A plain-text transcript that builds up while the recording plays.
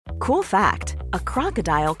Cool fact, a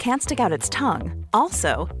crocodile can't stick out its tongue.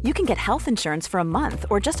 Also, you can get health insurance for a month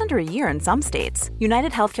or just under a year in some states.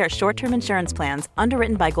 United Healthcare short-term insurance plans,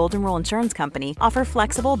 underwritten by Golden Rule Insurance Company, offer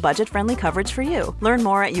flexible, budget-friendly coverage for you. Learn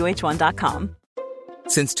more at uh1.com.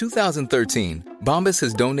 Since 2013, Bombas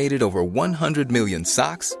has donated over 100 million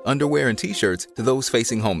socks, underwear, and T-shirts to those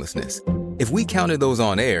facing homelessness. If we counted those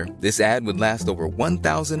on air, this ad would last over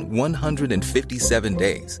 1,157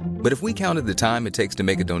 days. But if we counted the time it takes to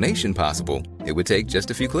make a donation possible, it would take just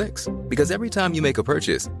a few clicks. Because every time you make a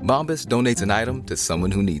purchase, Bombas donates an item to someone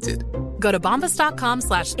who needs it. Go to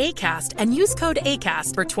bombas.com/ACAST and use code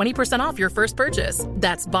ACAST for 20% off your first purchase.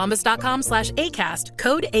 That's bombas.com/ACAST,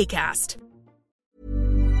 code ACAST.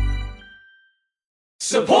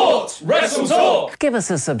 Support Wrestle Talk! Give us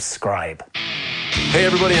a subscribe. Hey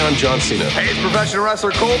everybody, I'm John Cena. Hey, it's professional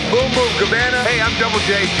wrestler Colt Boom Boom Cabana. Hey, I'm Double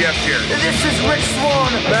J's Jeff here. This is Rich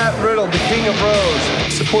Swann. Matt Riddle, the King of Rose.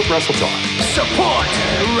 Support Wrestle Talk. Support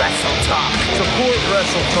Wrestle Talk. Support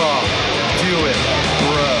Wrestle Talk. Do it,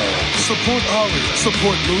 bro. Support Ollie.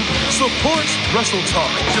 Support Luke. Support Wrestle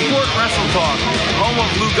Talk. Support Wrestle Talk. Home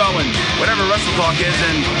of Luke Owen. Whatever Wrestle Talk is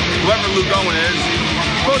and whoever Luke Owen is,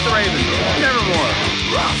 support the Ravens. Nevermore.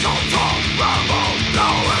 Wrestle Talk. Rambo.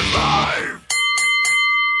 Now it's live.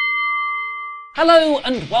 Hello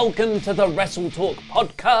and welcome to the Wrestle Talk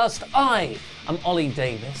podcast. I am Ollie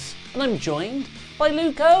Davis and I'm joined by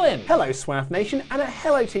Luke Owen. Hello Swaff Nation and a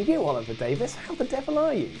hello to you, Oliver Davis. How the devil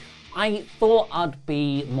are you? I thought I'd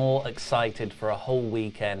be more excited for a whole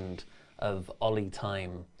weekend of Ollie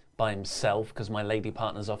time by himself because my lady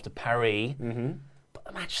partner's off to Paris. But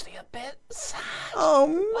I'm actually a bit sad. Oh,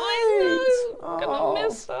 mate. I'm gonna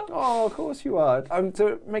miss her. Oh, of course you are.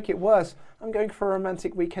 To make it worse, I'm going for a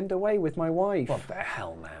romantic weekend away with my wife. What the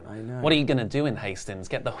hell, man? I know. What are you going to do in Hastings?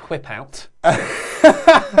 Get the whip out?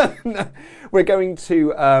 No, we're going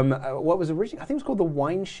to what was originally, I think it was called the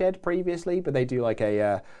Wine Shed previously, but they do like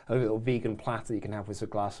a little vegan platter you can have with a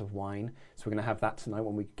glass of wine. So we're going to have that tonight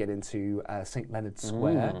when we get into St. Leonard's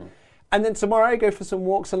Square. And then tomorrow I go for some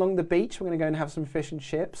walks along the beach. We're going to go and have some fish and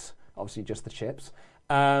chips, obviously just the chips.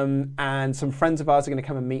 And some friends of ours are going to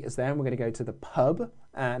come and meet us there, and we're going to go to the pub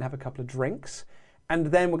and have a couple of drinks. And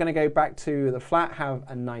then we're going to go back to the flat, have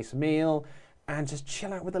a nice meal, and just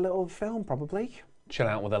chill out with a little film, probably. Chill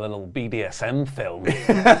out with a little BDSM film.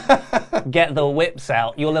 Get the whips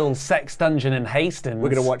out. Your little sex dungeon in Hastings. We're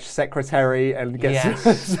going to watch Secretary and get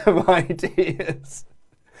some ideas.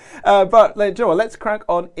 But Joel, let's crack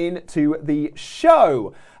on into the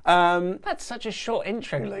show. That's such a short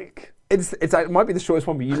intro, Luke. It might be the shortest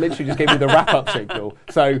one, but you literally just gave me the wrap-up signal.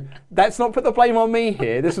 So let's not put the blame on me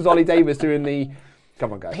here. This was Ollie Davis doing the...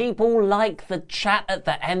 Come on, guys. People like the chat at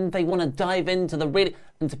the end. They want to dive into the really...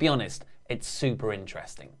 And to be honest, it's super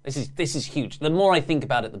interesting. This is huge. The more I think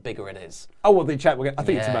about it, the bigger it is. Oh, well, the chat... I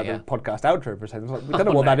think it's about the podcast outro for a second. We don't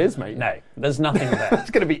know what that is, mate. No, there's nothing there. It's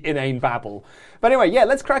going to be inane babble. But anyway,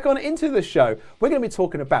 let's crack on into the show. We're going to be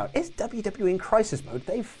talking about, is WWE in crisis mode?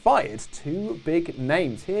 They've fired two big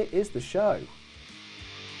names. Here is the show.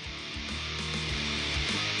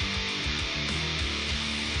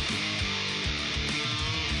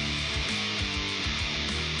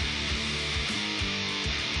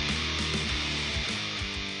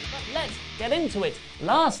 Let's get into it.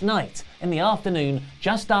 Last night in the afternoon,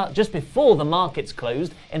 just before the markets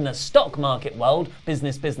closed, in the stock market world,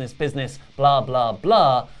 business, blah, blah,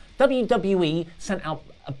 blah, WWE sent out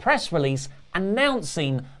a press release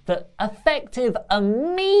announcing that effective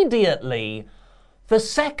immediately, the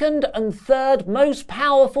second and third most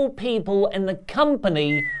powerful people in the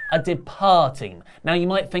company are departing. Now you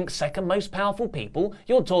might think second most powerful people,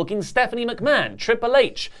 you're talking Stephanie McMahon, Triple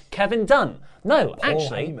H, Kevin Dunn. No,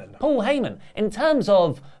 Paul Heyman. In terms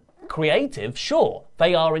of creative, sure,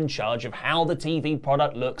 they are in charge of how the TV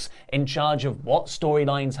product looks, in charge of what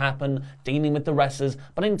storylines happen, dealing with the wrestlers.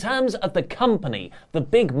 But in terms of the company, the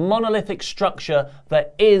big monolithic structure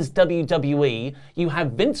that is WWE, you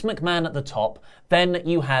have Vince McMahon at the top, then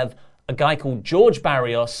you have a guy called George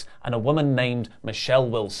Barrios and a woman named Michelle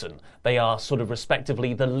Wilson. They are sort of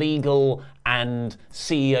respectively the legal and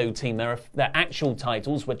CEO team. Their actual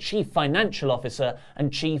titles were Chief Financial Officer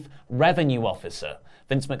and Chief Revenue Officer.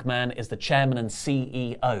 Vince McMahon is the chairman and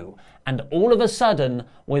CEO. And all of a sudden,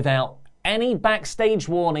 without any backstage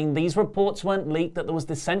warning, these reports weren't leaked that there was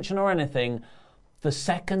dissension or anything, the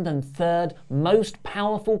second and third most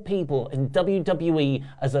powerful people in WWE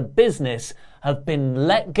as a business have been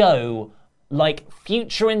let go like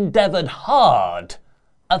future endeavored hard,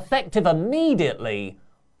 effective immediately,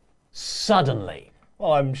 suddenly.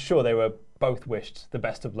 Well, I'm sure they were both wished the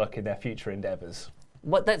best of luck in their future endeavours.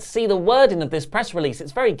 let's see the wording of this press release.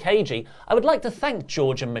 It's very cagey. I would like to thank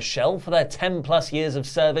George and Michelle for their 10 plus years of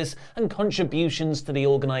service and contributions to the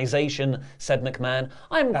organisation, said McMahon.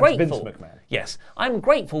 I'm grateful. Vince McMahon. Yes, I'm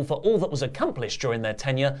grateful for all that was accomplished during their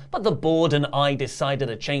tenure, but the board and I decided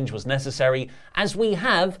a change was necessary, as we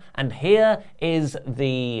have, and here is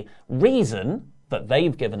the reason that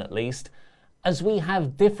they've given at least, as we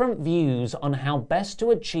have different views on how best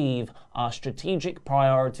to achieve our strategic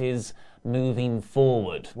priorities moving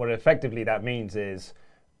forward. What effectively that means is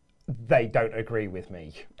they don't agree with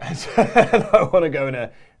me. I want to go in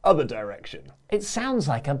a other direction. It sounds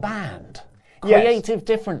like a band. Creative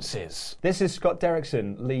differences. This is Scott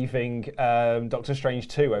Derrickson leaving Doctor Strange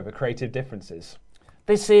 2 over creative differences.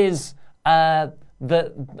 This is I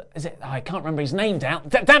can't remember his name now.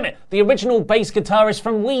 Damn it! The original bass guitarist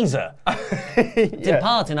from Weezer.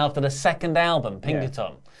 Departing after the second album,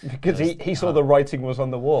 Pinkerton. Because he saw the writing was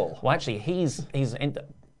on the wall. Well, actually, he's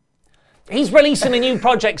releasing a new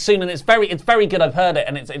project soon, and it's very good. I've heard it,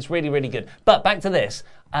 and it's really, really good. But back to this.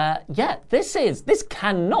 This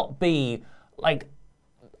cannot be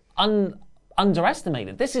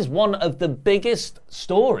underestimated. This is one of the biggest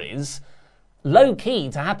stories, low key,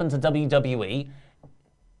 to happen to WWE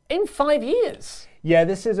in 5 years. Yeah,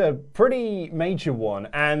 this is a pretty major one,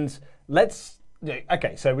 and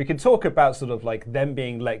okay, so we can talk about sort of like them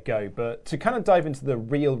being let go, but to kind of dive into the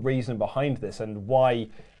real reason behind this and why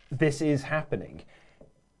this is happening.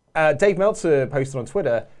 Dave Meltzer posted on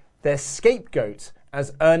Twitter, their scapegoat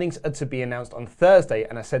as earnings are to be announced on Thursday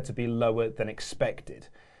and are said to be lower than expected.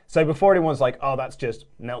 So before anyone's like, oh, that's just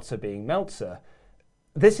Meltzer being Meltzer,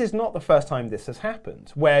 this is not the first time this has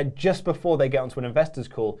happened, where just before they get onto an investors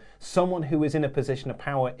call, someone who is in a position of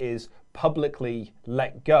power is publicly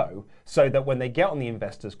let go, so that when they get on the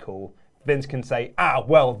investors call, Vince can say,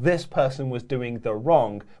 well, this person was doing the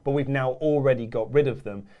wrong, but we've now already got rid of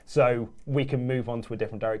them, so we can move on to a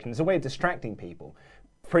different direction. It's a way of distracting people.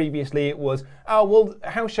 Previously it was,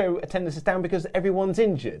 house show attendance is down because everyone's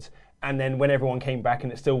injured. And then when everyone came back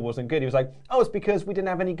and it still wasn't good, he was like, it's because we didn't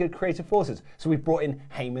have any good creative forces. So we brought in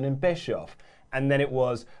Heyman and Bischoff. And then it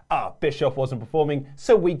was, Bischoff wasn't performing,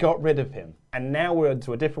 so we got rid of him. And now we're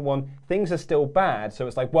into a different one. Things are still bad, so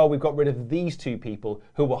it's like, we've got rid of these two people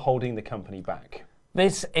who were holding the company back.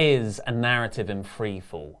 This is a narrative in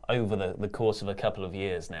freefall over the course of a couple of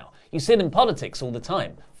years now. You see it in politics all the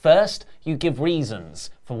time. First, you give reasons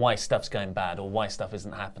for why stuff's going bad or why stuff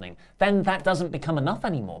isn't happening. Then that doesn't become enough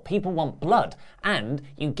anymore. People want blood, and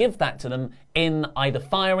you give that to them in either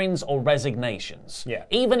firings or resignations. Yeah.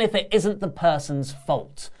 Even if it isn't the person's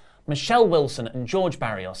fault. Michelle Wilson and George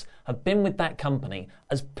Barrios have been with that company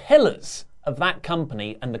as pillars of that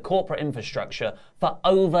company and the corporate infrastructure for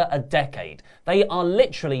over a decade. They are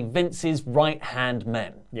literally Vince's right-hand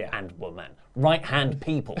men. Yeah. And women. Right-hand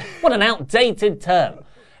people. What an outdated term.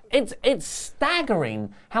 It's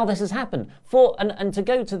staggering how this has happened. And to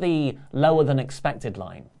go to the lower than expected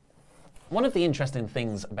line, one of the interesting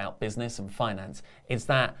things about business and finance is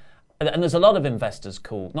that, and there's a lot of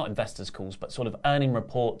not investors calls, but sort of earning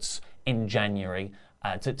reports in January,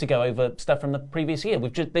 to go over stuff from the previous year.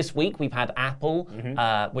 This week we've had Apple,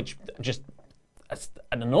 which just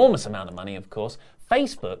an enormous amount of money, of course.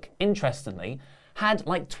 Facebook, interestingly, had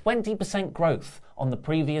 20% growth on the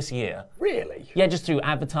previous year. Really? Yeah, just through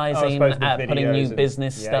advertising, putting new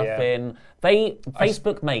business stuff in.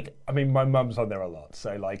 Facebook make... my mum's on there a lot,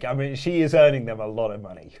 so she is earning them a lot of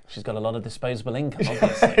money. She's got a lot of disposable income,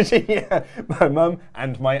 obviously. Yeah, my mum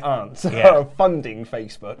and my aunt are funding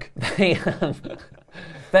Facebook.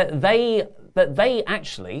 They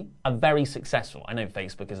actually are very successful. I know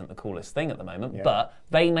Facebook isn't the coolest thing at the moment, but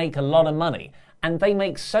they make a lot of money. And they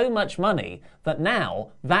make so much money that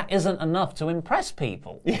now that isn't enough to impress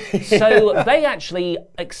people. So they actually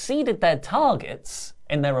exceeded their targets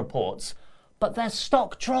in their reports, but their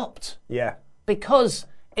stock dropped. Yeah. Because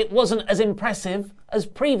it wasn't as impressive as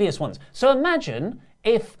previous ones. So imagine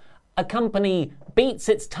if a company beats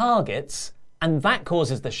its targets and that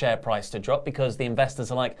causes the share price to drop because the investors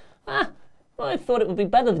are like, I thought it would be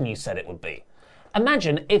better than you said it would be.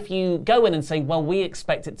 Imagine if you go in and say, well, we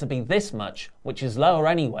expect it to be this much, which is lower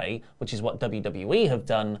anyway, which is what WWE have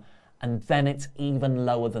done, and then it's even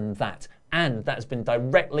lower than that. And that has been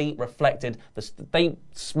directly reflected. They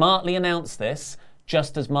smartly announced this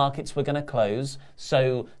just as markets were going to close.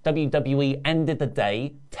 So WWE ended the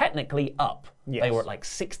day technically up. Yes. They were at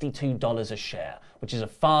 $62 a share, which is a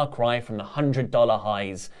far cry from the $100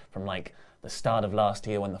 highs from the start of last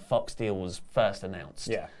year when the Fox deal was first announced.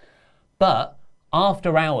 Yeah. But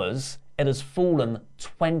after hours, it has fallen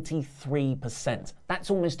 23%. That's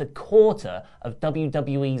almost a quarter of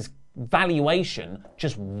WWE's valuation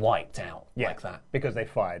just wiped out like that. Because they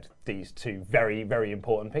fired these two very, very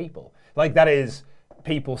important people. Like, that is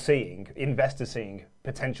people seeing, investors seeing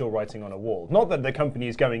potential writing on a wall. Not that the company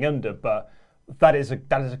is going under, but that is a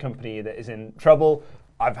company that is in trouble.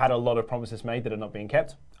 I've had a lot of promises made that are not being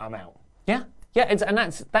kept. I'm out. Yeah, and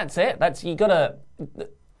that's it. You gotta.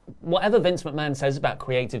 Whatever Vince McMahon says about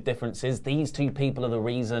creative differences, these two people are the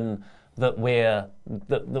reason that we're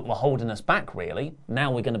holding us back, really.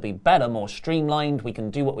 Now we're going to be better, more streamlined, we can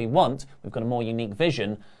do what we want, we've got a more unique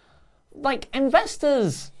vision. Like,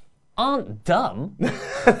 investors aren't dumb.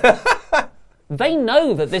 They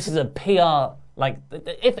know that this is a PR, like,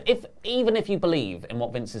 even if you believe in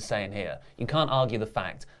what Vince is saying here, you can't argue the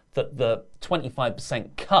fact that the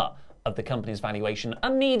 25% cut of the company's valuation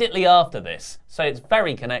immediately after this, so it's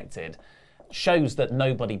very connected, shows that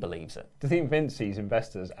nobody believes it. Do you think Vince sees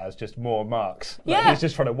investors as just more marks? Like, yeah. He's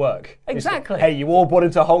just trying to work. Exactly. Hey, you all bought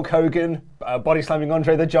into Hulk Hogan, body slamming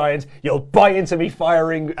Andre the Giant. You'll buy into me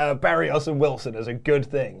firing Barrios and Wilson as a good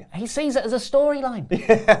thing. He sees it as a storyline.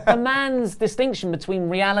 The man's distinction between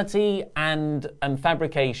reality and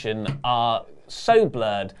fabrication are so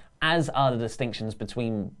blurred, as are the distinctions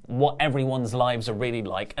between what everyone's lives are really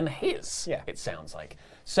like and his, it sounds like.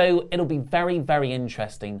 So it'll be very, very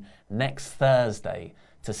interesting next Thursday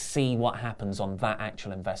to see what happens on that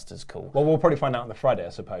actual investors call. Well, we'll probably find out on the Friday, I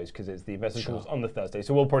suppose, because it's the investors calls on the Thursday.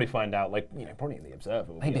 So we'll probably find out, probably in the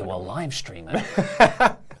Observer. Maybe we'll live stream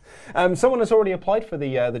it. Someone has already applied for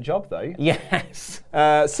the job, though. Yes.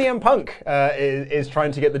 CM Punk is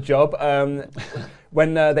trying to get the job.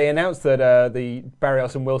 When they announced that the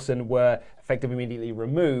Barrios and Wilson were effectively immediately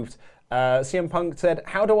removed, CM Punk said,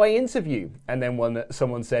 "How do I interview?" And then when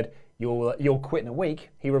someone said, "You'll quit in a week,"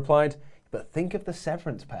 he replied, "But think of the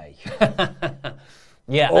severance pay."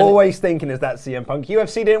 Yeah, always thinking is that CM Punk.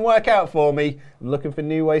 UFC didn't work out for me. I'm looking for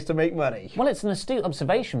new ways to make money. Well, it's an astute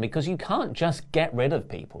observation because you can't just get rid of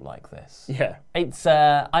people like this. Yeah. It's.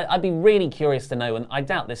 I'd be really curious to know, and I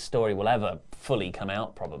doubt this story will ever fully come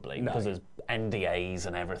out probably because there's NDAs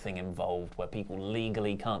and everything involved where people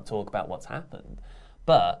legally can't talk about what's happened.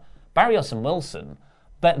 But Barrios and Wilson,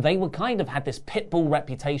 but they were kind of had this pitbull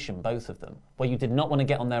reputation, both of them, where you did not want to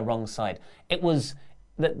get on their wrong side. It was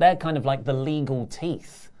that they're kind of like the legal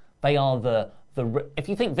teeth. They are the if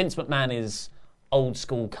you think Vince McMahon is old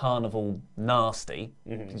school carnival nasty,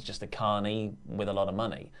 he's just a carny with a lot of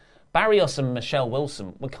money. Barrios and Michelle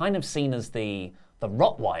Wilson were kind of seen as the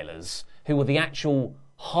Rottweilers who were the actual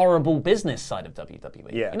horrible business side of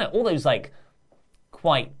WWE. Yeah. You know, all those like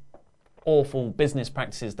quite awful business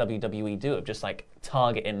practices WWE do of just like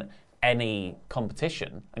targeting any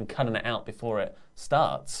competition and cutting it out before it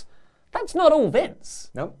starts. That's not all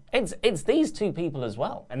Vince. No. It's these two people as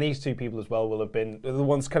well. And these two people as well will have been the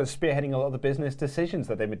ones kind of spearheading a lot of the business decisions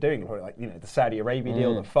that they've been doing. Probably like, the Saudi Arabia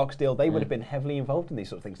deal, the Fox deal, they would have been heavily involved in these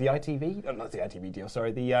sort of things. The ITV, not the ITV deal,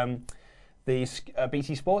 sorry, the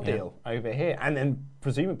BT Sport deal over here. And then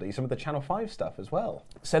presumably some of the Channel 5 stuff as well.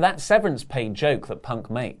 So that severance pay joke that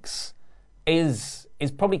Punk makes is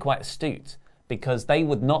probably quite astute because they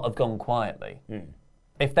would not have gone quietly.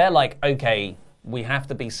 If they're like, okay, we have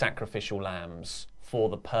to be sacrificial lambs for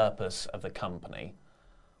the purpose of the company,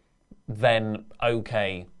 then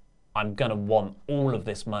okay, I'm going to want all of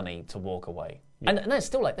this money to walk away. And they're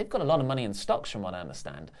still like, they've got a lot of money in stocks from what I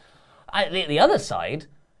understand. The other side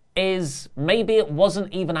is maybe it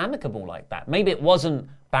wasn't even amicable like that. Maybe it wasn't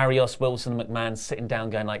Barrios, Wilson, and McMahon sitting down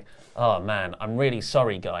going like, oh man, I'm really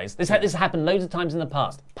sorry guys. This happened loads of times in the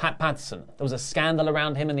past. Pat Patterson, there was a scandal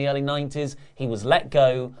around him in the early 90s. He was let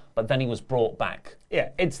go, but then he was brought back. Yeah,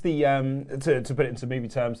 it's the, to put it into movie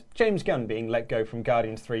terms, James Gunn being let go from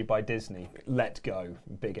Guardians 3 by Disney. Let go,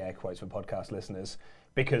 big air quotes for podcast listeners.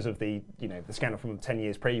 Because of the scandal from 10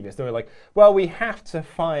 years previous. They were like, well, we have to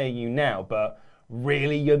fire you now, but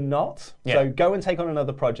really you're not. Yeah. So go and take on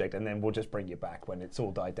another project and then we'll just bring you back when it's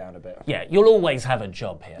all died down a bit. Yeah, you'll always have a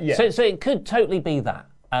job here. Yeah. So it could totally be that.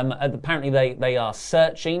 Apparently they are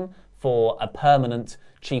searching for a permanent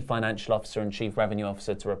chief financial officer and chief revenue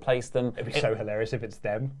officer to replace them. It'd be so hilarious if it's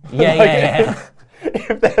them. Yeah.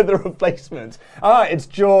 If they're the replacement. It's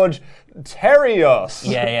George Terios.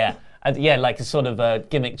 Yeah, like a sort of a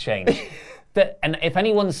gimmick change. And if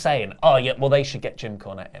anyone's saying, oh yeah, well they should get Jim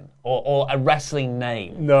Cornette in, or a wrestling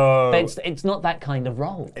name. No. It's not that kind of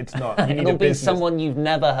role. It's not. It'll be someone you've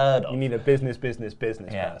never heard of. You need a business person.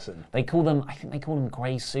 I think they call them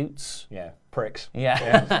grey suits. Yeah, pricks.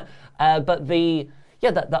 Yeah. But the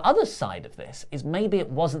other side of this is maybe it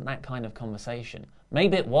wasn't that kind of conversation.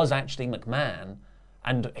 Maybe it was actually McMahon,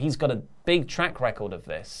 and he's got a big track record of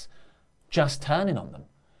this, just turning on them.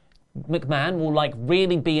 McMahon will like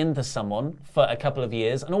really be into someone for a couple of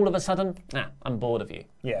years, and all of a sudden, I'm bored of you.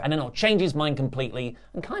 Yeah. And then he'll change his mind completely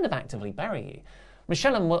and kind of actively bury you.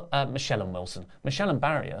 Michelle and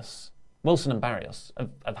Barrios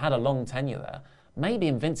have had a long tenure there. Maybe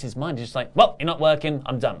in Vince's mind, he's just like, well, you're not working,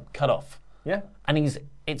 I'm done, cut off. Yeah. And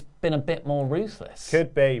it's been a bit more ruthless.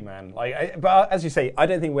 Could be, man. But as you say, I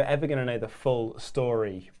don't think we're ever going to know the full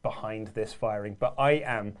story behind this firing. But I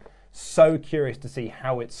am so curious to see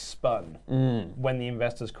how it's spun when the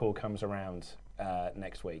investors' call comes around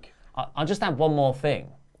next week. I'll just add one more thing,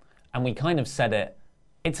 and we kind of said it.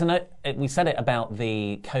 We said it about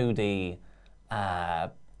the Cody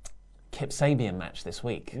Kip Sabian match this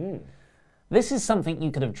week. This is something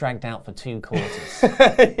you could have dragged out for 2 quarters.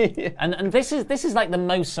 And this is like the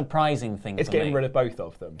most surprising thing. It's getting rid of both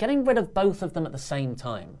of them. Getting rid of both of them at the same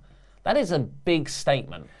time. That is a big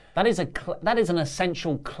statement. That is an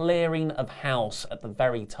essential clearing of house at the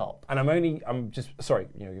very top. And sorry.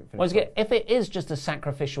 If it is just a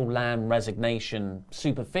sacrificial lamb resignation,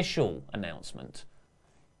 superficial announcement,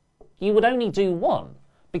 you would only do one.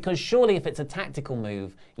 Because surely if it's a tactical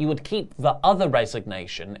move, you would keep the other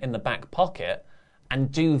resignation in the back pocket and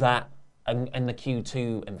do that in the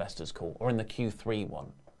Q2 investors call or in the Q3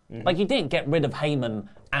 one. Like you didn't get rid of Heyman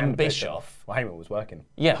and Bischoff. Well, Heyman was working.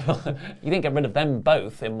 Yeah, you didn't get rid of them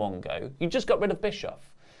both in one go. You just got rid of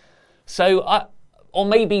Bischoff. So, or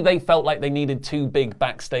maybe they felt like they needed 2 big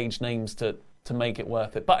backstage names to make it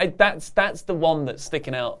worth it. But that's the one that's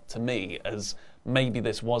sticking out to me as maybe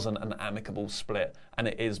this wasn't an amicable split and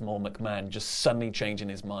it is more McMahon just suddenly changing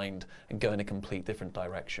his mind and going a complete different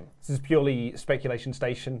direction. This is purely speculation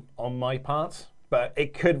station on my part, but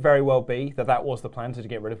it could very well be that was the plan, to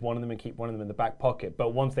get rid of one of them and keep one of them in the back pocket.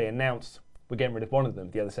 But once they announced we're getting rid of one of them,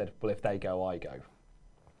 the other said, well, if they go, I go.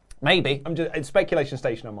 Maybe. It's speculation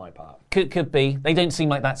station on my part. Could be. They don't seem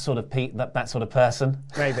like that sort of that sort of person.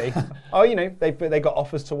 Maybe. They got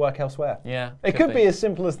offers to work elsewhere. Yeah. It could be as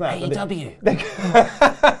simple as that.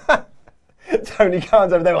 AEW. Tony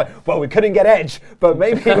Khan's over there like, well, we couldn't get Edge, but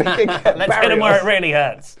maybe we could get Let's get him where it really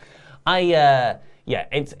hurts.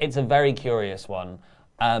 It's a very curious one.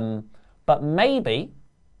 But maybe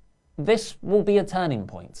this will be a turning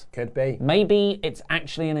point. Could be. Maybe it's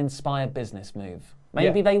actually an inspired business move.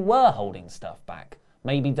 Maybe they were holding stuff back.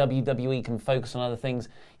 Maybe WWE can focus on other things.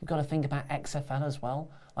 You've got to think about XFL as well.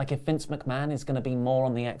 Like if Vince McMahon is going to be more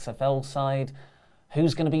on the XFL side,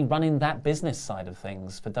 who's going to be running that business side of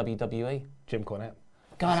things for WWE? Jim Cornette.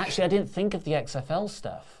 God, actually, I didn't think of the XFL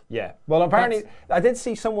stuff. Yeah. Well, apparently, I did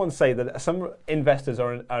see someone say that some investors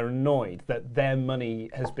are annoyed that their money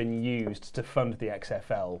has been used to fund the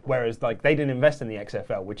XFL, whereas like they didn't invest in the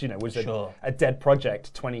XFL, which was a dead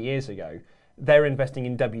project 20 years ago. They're investing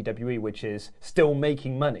in WWE, which is still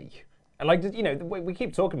making money. And we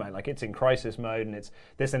keep talking about it, like it's in crisis mode and it's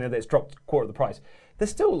this and that, it's dropped a quarter of the price. They're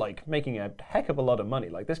still like making a heck of a lot of money.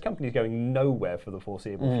 Like this company's going nowhere for the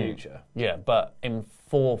foreseeable future. Yeah, but in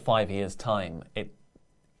 4 or 5 years' time,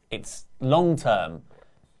 it's long term.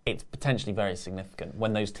 It's potentially very significant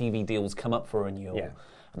when those TV deals come up for renewal. Yeah.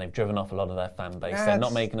 And they've driven off a lot of their fan base. They're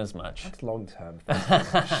not making as much. That's long term.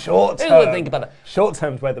 Short term. Who would think about it? Short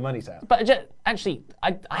term's where the money's at. But actually,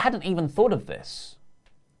 I hadn't even thought of this.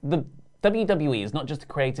 The WWE is not just a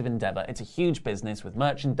creative endeavor. It's a huge business with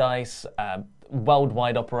merchandise,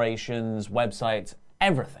 worldwide operations, websites,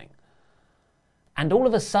 everything. And all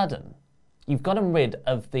of a sudden, you've gotten rid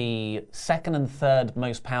of the second and third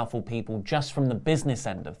most powerful people just from the business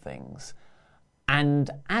end of things. And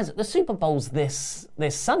as the Super Bowl's this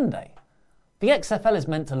Sunday, the XFL is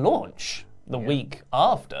meant to launch the week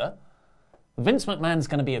after. Vince McMahon's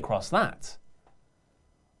going to be across that.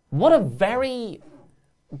 What a very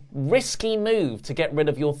risky move to get rid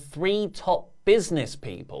of your 3 top business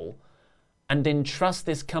people and entrust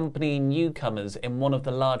this company and newcomers in one of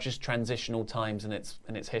the largest transitional times in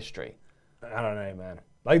its history. I don't know, man.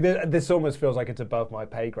 Like this almost feels like it's above my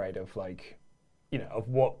pay grade of of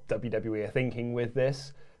what WWE are thinking with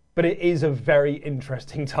this. But it is a very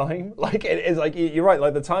interesting time. Like it is like you're right.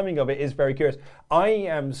 Like the timing of it is very curious. I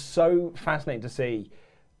am so fascinated to see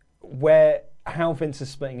how Vince is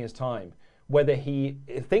splitting his time. Whether he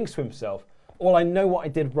thinks to himself, well, I know what I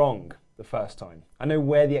did wrong the first time. I know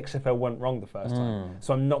where the XFL went wrong the first time.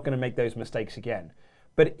 So I'm not going to make those mistakes again.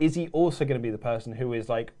 But is he also going to be the person who is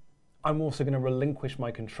like, I'm also going to relinquish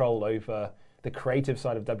my control over the creative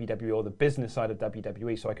side of WWE or the business side of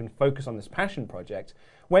WWE so I can focus on this passion project,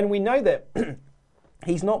 when we know that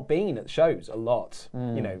he's not been at shows a lot,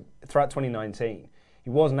 throughout 2019. He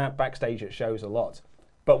wasn't at backstage at shows a lot,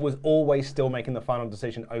 but was always still making the final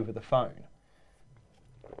decision over the phone.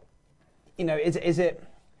 Is it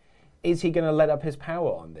is he going to let up his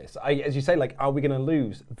power on this? As you say, like, are we going to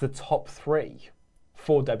lose the top 3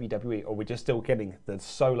 for WWE, or are we just still getting the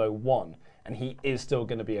solo 1, and he is still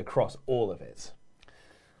going to be across all of it?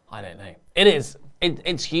 I don't know. It is.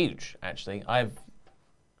 It's huge, actually.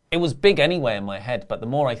 It was big anyway in my head, but the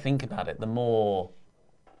more I think about it, the more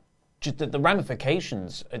just the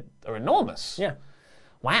ramifications are enormous. Yeah.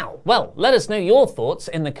 Wow. Well, let us know your thoughts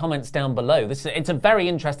in the comments down below. It's a very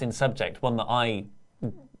interesting subject, one that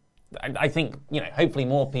I think, hopefully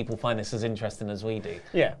more people find this as interesting as we do.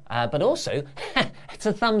 Yeah. But also, it's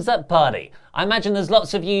a thumbs up party. I imagine there's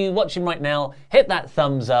lots of you watching right now. Hit that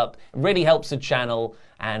thumbs up. It really helps the channel,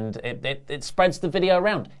 and it spreads the video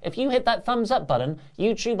around. If you hit that thumbs up button,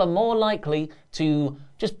 YouTube are more likely to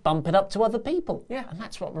just bump it up to other people. Yeah. And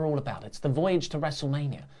that's what we're all about. It's the voyage to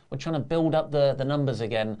WrestleMania. We're trying to build up the numbers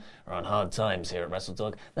again. We're on hard times here at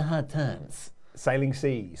WrestleTalk. The hard times. Sailing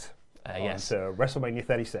seas. Yes. WrestleMania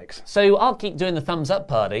 36. So I'll keep doing the thumbs up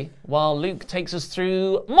party while Luke takes us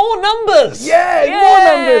through more numbers. Yay! More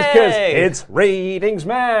numbers, because it's Ratings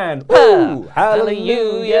Man. Woo!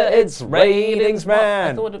 Hallelujah! It's Ratings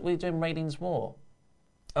Man. I thought we were doing Ratings War.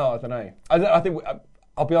 Oh, I don't know. I think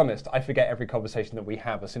I'll be honest. I forget every conversation that we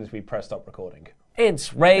have as soon as we press stop recording.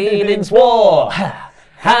 It's Ratings War.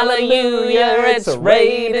 Hallelujah! It's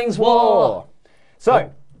Ratings War.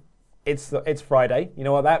 So. It's Friday. You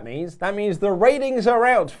know what that means? That means the ratings are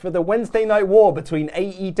out for the Wednesday night war between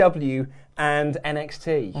AEW and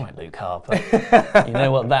NXT. All right, Luke Harper. You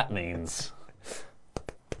know what that means.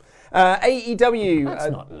 AEW...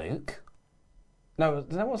 That's not Luke. No,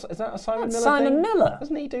 is that a Simon Miller Simon thing? Miller.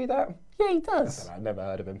 Doesn't he do that? Yeah, he does. I've never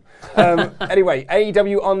heard of him. Anyway,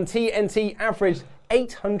 AEW on TNT averaged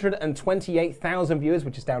 828,000 viewers,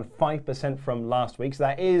 which is down 5% from last week. So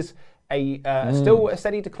that is... still a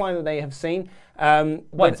steady decline that they have seen.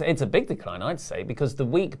 It's a big decline, I'd say, because the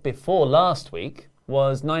week before last week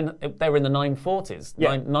was they were in the 940s.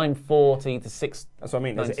 Yeah. 940 to 6. That's what I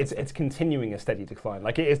mean. It's continuing a steady decline.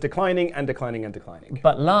 Like, it is declining and declining and declining.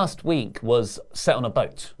 But last week was set on a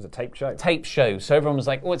boat. It was a taped show. Taped show. So everyone was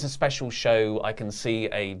like, oh, it's a special show. I can see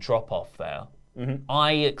a drop-off there. Mm-hmm.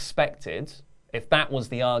 I expected, if that was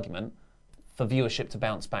the argument, for viewership to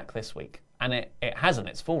bounce back this week. And it hasn't.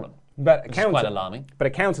 It's fallen. Which is quite alarming. But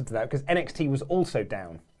it countered to that because NXT was also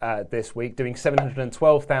down this week, doing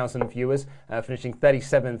 712,000 viewers, finishing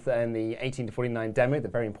 37th in the 18 to 49 demo, the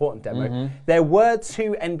very important demo. Mm-hmm. There were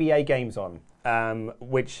 2 NBA games on,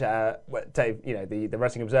 which Dave, the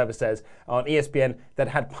Wrestling Observer says on ESPN that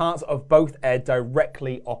had parts of both aired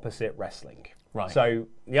directly opposite wrestling. Right. So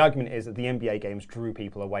the argument is that the NBA games drew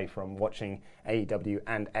people away from watching AEW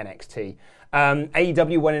and NXT.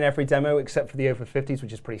 AEW won in every demo except for the over 50s,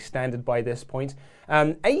 which is pretty standard by this point.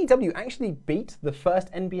 AEW actually beat the first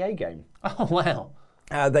NBA game. Oh, wow.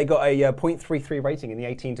 They got a 0.33 rating in the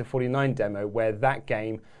 18 to 49 demo, where that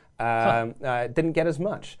game didn't get as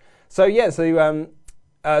much. So, yeah, the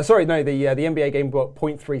NBA game got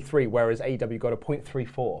 0.33, whereas AEW got a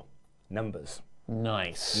 0.34. Numbers.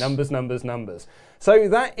 Nice. Numbers. So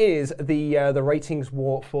that is the ratings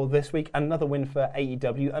war for this week. Another win for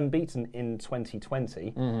AEW, unbeaten in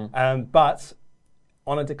 2020, but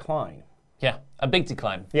on a decline. Yeah, a big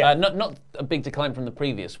decline. Yeah. Not a big decline from the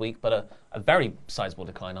previous week, but a very sizable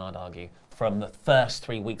decline, I'd argue, from the first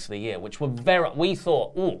 3 weeks of the year, which were we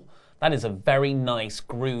thought, that is a very nice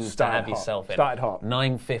groove to have yourself in. Started hot.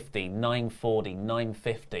 950, 940,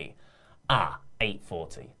 950.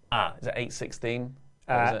 840. Is it 816?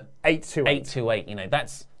 828. 828.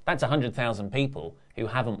 That's 100,000 people who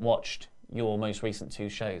haven't watched your most recent 2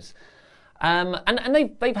 shows. And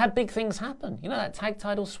they've had big things happen. That tag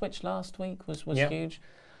title switch last week was huge.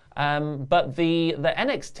 But the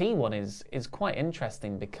NXT one is quite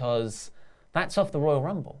interesting because that's off the Royal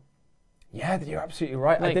Rumble. Yeah, you're absolutely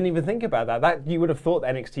right. I didn't even think about that. That you would have thought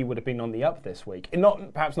that NXT would have been on the up this week.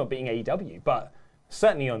 Perhaps not being AEW, but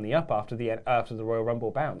certainly on the up after the Royal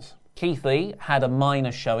Rumble bounce. Keith Lee had a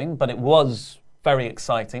minor showing, but it was very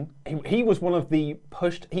exciting. He was one of the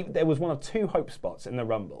pushed. There was one of 2 hope spots in the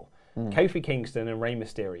Rumble: Kofi Kingston and Rey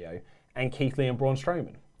Mysterio, and Keith Lee and Braun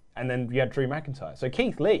Strowman. And then you had Drew McIntyre. So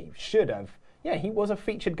Keith Lee should have. Yeah, he was a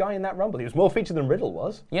featured guy in that Rumble. He was more featured than Riddle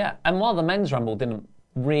was. Yeah, and while the men's Rumble didn't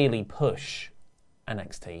really push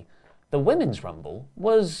NXT, the women's Rumble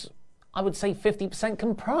was, I would say, 50%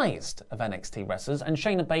 comprised of NXT wrestlers, and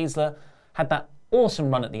Shayna Baszler had that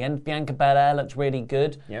awesome run at the end. Bianca Belair looked really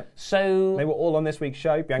good. Yep. So they were all on this week's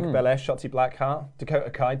show. Bianca Belair, Shotzi Blackheart, Dakota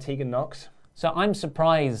Kai, Tegan Nox. So I'm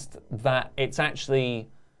surprised that it's actually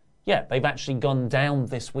Yeah, they've actually gone down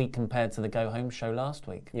this week compared to the Go Home show last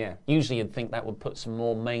week. Yeah. Usually you'd think that would put some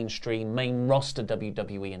more mainstream, main roster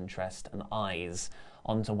WWE interest and eyes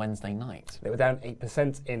onto Wednesday night. They were down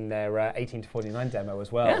 8% in their 18 to 49 demo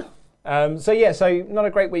as well. Yeah. So not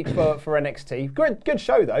a great week for NXT. Good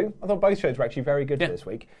show, though. I thought both shows were actually very good this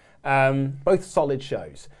week. Both solid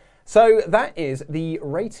shows. So that is the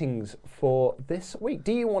ratings for this week.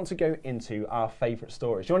 Do you want to go into our favourite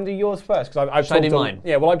stories? Do you want to do yours first? Because I've do mine?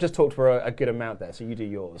 Yeah, well, I've just talked for a good amount there, so you do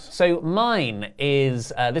yours. So mine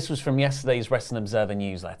is, this was from yesterday's Wrestling Observer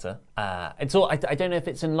newsletter. It's all. I don't know if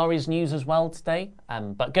it's in Laurie's news as well today,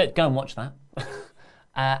 but go and watch that.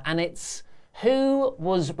 And it's who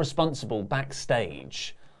was responsible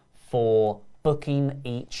backstage for booking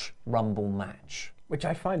each Rumble match. Which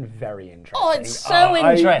I find very interesting. Oh, it's so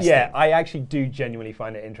interesting. I actually do genuinely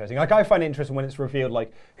find it interesting. Like, I find it interesting when it's revealed,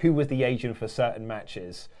 like, who was the agent for certain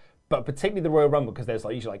matches. But particularly the Royal Rumble, because there's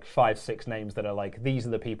usually 5-6 names that are like, these are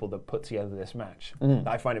the people that put together this match.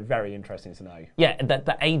 I find it very interesting to know. Yeah,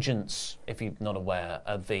 the agents, if you're not aware,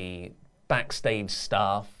 are the backstage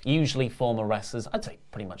staff, usually former wrestlers, I'd say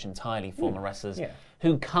pretty much entirely former wrestlers,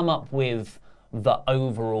 who come up with the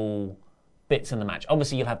overall bits in the match.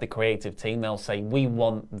 Obviously, you'll have the creative team. They'll say, we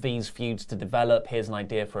want these feuds to develop. Here's an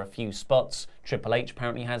idea for a few spots. Triple H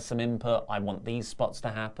apparently has some input. I want these spots to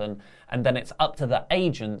happen. And then it's up to the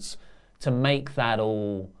agents to make that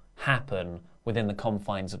all happen within the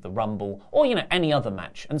confines of the Rumble or, any other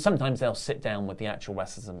match. And sometimes they'll sit down with the actual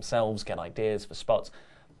wrestlers themselves, get ideas for spots.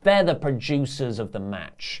 They're the producers of the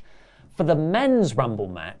match. For the men's Rumble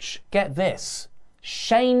match, get this,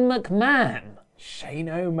 Shane McMahon. Shane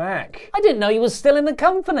O'Mac. I didn't know he was still in the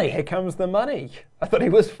company. Here comes the money. I thought he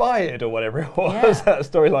was fired or whatever it was, that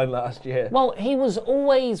storyline last year. Well, he was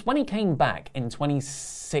always, when he came back in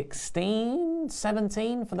 2016,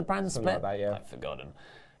 17 for the brand split. Like that, yeah. I've forgotten.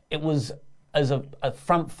 It was as a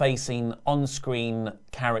front-facing, on-screen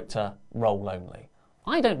character role only.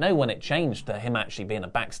 I don't know when it changed to him actually being a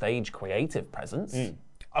backstage creative presence.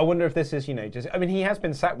 I wonder if this is, he has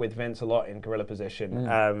been sat with Vince a lot in gorilla position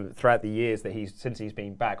throughout the years that since he's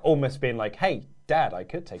been back, almost been like, hey, Dad, I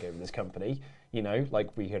could take over this company,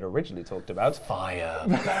 like we had originally talked about. Fire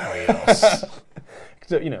Barrios.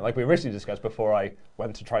 So, like we originally discussed before I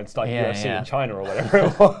went to try and start UFC in China or whatever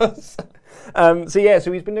it was.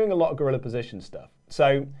 So he's been doing a lot of gorilla position stuff.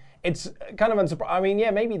 So it's kind of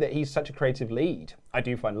unsurprising. Maybe that he's such a creative lead, I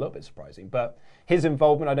do find a little bit surprising, but his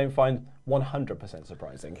involvement I don't find 100%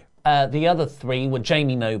 surprising. The other three were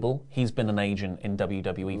Jamie Noble. He's been an agent in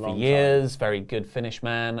WWE for years. Very good finish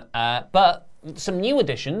man. But some new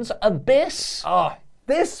additions. Abyss.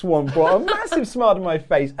 This one brought a massive smile to my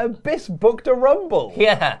face. Abyss booked a Rumble.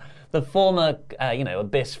 Yeah. The former,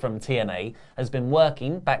 Abyss from TNA has been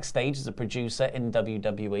working backstage as a producer in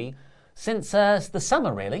WWE since the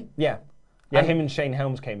summer, really. Yeah, him and Shane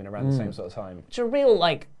Helms came in around the same sort of time. It's a real,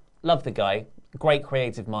 love the guy, great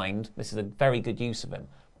creative mind. This is a very good use of him.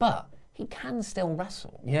 But he can still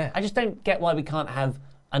wrestle. Yeah. I just don't get why we can't have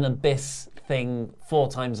an Abyss thing 4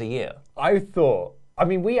 times a year. I thought,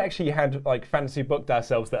 we actually had, fantasy booked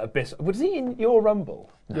ourselves that Abyss, was he in your Rumble?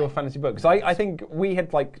 No. Your fantasy book? Because I think we had,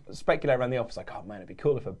 speculated around the office, oh man, it'd be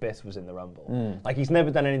cool if Abyss was in the Rumble. He's never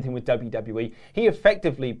done anything with WWE. He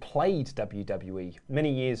effectively played WWE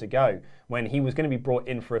many years ago when he was going to be brought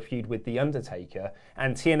in for a feud with The Undertaker,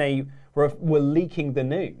 and TNA were leaking the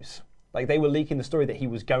news. They were leaking the story that he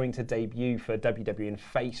was going to debut for WWE and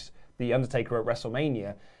face The Undertaker at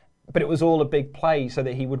WrestleMania. But it was all a big play so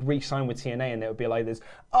that he would re-sign with TNA and it would be like this,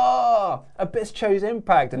 Abyss chose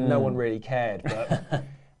Impact, and no one really cared. But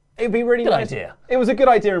it'd be really nice. Good idea. It was a good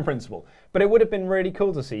idea in principle, but it would have been really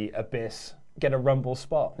cool to see Abyss get a Rumble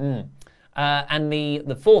spot. And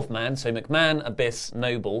the fourth man, so McMahon, Abyss,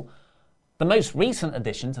 Noble, the most recent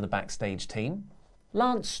addition to the backstage team,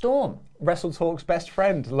 Lance Storm. WrestleTalk's best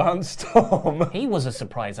friend, Lance Storm. He was a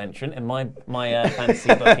surprise entrant in my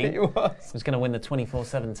fantasy booking. He was. He was going to win the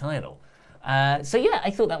 24/7 title. I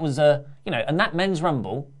thought that was and that men's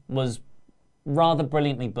Rumble was rather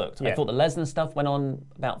brilliantly booked. I thought the Lesnar stuff went on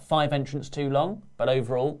about 5 entrants too long, but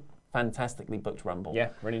overall, fantastically booked Rumble.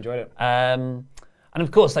 Yeah, really enjoyed it. And of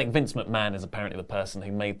course, Vince McMahon is apparently the person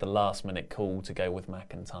who made the last-minute call to go with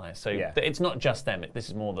McIntyre. So it's not just them. This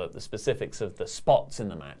is more the specifics of the spots in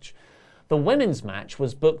the match. The women's match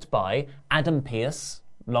was booked by Adam Pearce,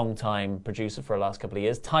 long-time producer for the last couple of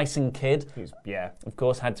years. Tyson Kidd, who's, of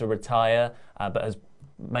course, had to retire, but has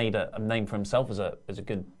made a name for himself as a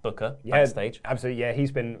good booker backstage. Absolutely, yeah.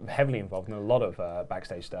 He's been heavily involved in a lot of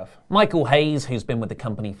backstage stuff. Michael Hayes, who's been with the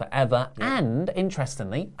company forever, and,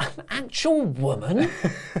 interestingly, an actual woman,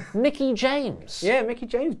 Mickie James. Yeah, Mickie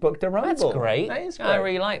James booked a Rumble. That's great. That is great. I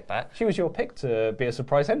really like that. She was your pick to be a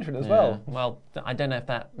surprise entrant as well. Well, I don't know if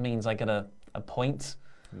that means I get a point.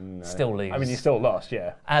 No. Still lose. I mean, you still lost,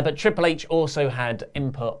 yeah. But Triple H also had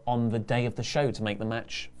input on the day of the show to make the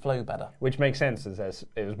match flow better. Which makes sense, as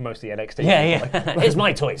it was mostly NXT. Yeah. It's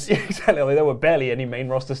my toys. Exactly. There were barely any main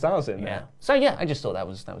roster stars in there. So yeah, I just thought that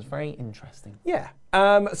was very interesting. Yeah.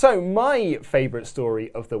 So my favourite story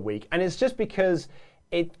of the week, and it's just because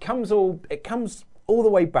it comes all the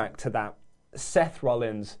way back to that Seth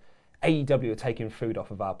Rollins, AEW are taking food off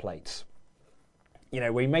of our plates. You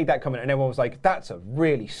know, we made that comment and everyone was like, that's a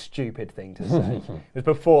really stupid thing to say. It was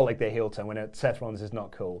before like the heel turn when Seth Rollins is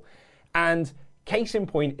not cool. And case in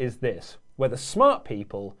point is this, where the smart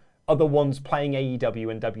people are the ones playing AEW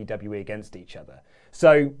and WWE against each other.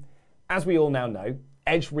 So, as we all now know,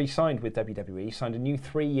 Edge re-signed with WWE, signed a new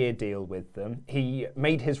 3-year deal with them. He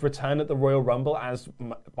made his return at the Royal Rumble, as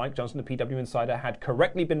Mike Johnson, the PW Insider, had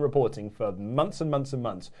correctly been reporting for months and months and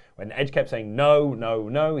months. When Edge kept saying no, no,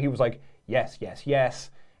 no, he was like, yes, yes, yes.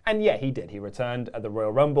 And yeah, he did. He returned at the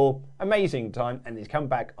Royal Rumble. Amazing time. And he's come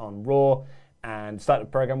back on Raw and started a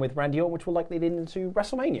program with Randy Orton, which will likely lead into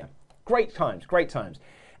WrestleMania. Great times, great times.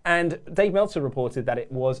 And Dave Meltzer reported that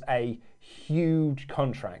it was a huge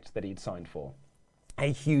contract that he'd signed for.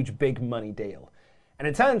 A huge big money deal. And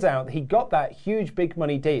it turns out he got that huge big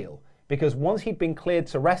money deal because once he'd been cleared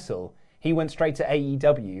to wrestle, he went straight to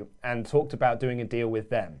AEW and talked about doing a deal with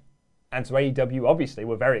them. And so AEW obviously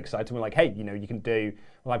were very excited. We're like, hey, you know,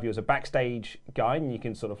 we'll have you as a backstage guy and you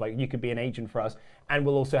can sort of like, you could be an agent for us and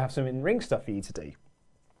we'll also have some in-ring stuff for you to do.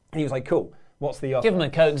 And he was like, cool, what's the offer? Give him a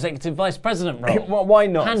co-executive vice president role. Well, why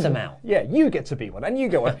not? Hand him out. Yeah, you get to be one and you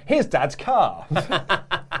go on. Here's Dad's car.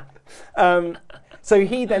 So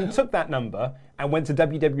he then took that number and went to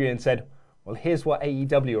WWE and said, well, here's what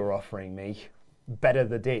AEW are offering me. Better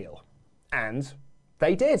the deal. And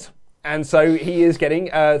they did. And so he is getting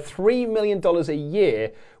 $3 million a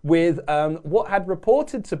year with what had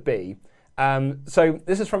reported to be, so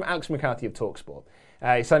this is from Alex McCarthy of TalkSport.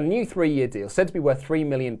 He signed a new 3-year deal, said to be worth $3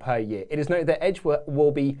 million per year. It is noted that Edge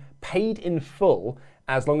will be paid in full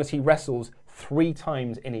as long as he wrestles 3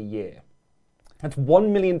 times in a year. That's $1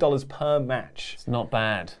 million per match. It's not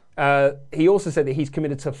bad. He also said that he's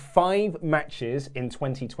committed to 5 matches in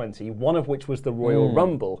 2020, one of which was the Royal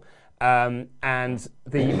Rumble. And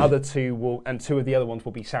the other 2 and 2 of the other ones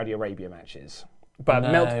will be Saudi Arabia matches. But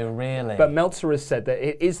really? But Meltzer has said that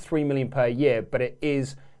it is $3 million per year, but it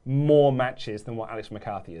is more matches than what Alex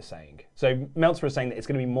McCarthy is saying. So Meltzer is saying that it's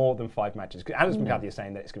going to be more than 5 matches. Alex McCarthy is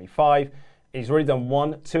saying that it's going to be 5. He's already done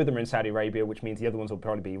 1, 2 of them are in Saudi Arabia, which means the other ones will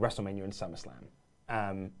probably be WrestleMania and SummerSlam.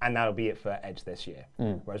 And that'll be it for Edge this year.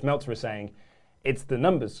 Whereas Meltzer is saying it's the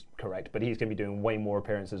numbers correct, but he's going to be doing way more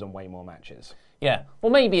appearances and way more matches. Yeah.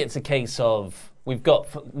 Well, maybe it's a case of we've got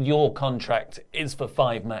your contract is for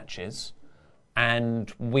 5 matches,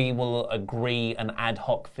 and we will agree an ad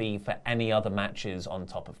hoc fee for any other matches on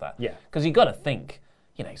top of that. Yeah. Because you've got to think,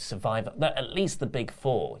 you know, Survivor, at least the big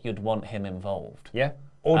 4, you'd want him involved. Yeah.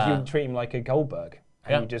 Or do you treat him like a Goldberg?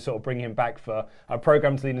 And you just sort of bring him back for a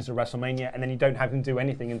program to lead into WrestleMania, and then you don't have him do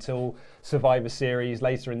anything until Survivor Series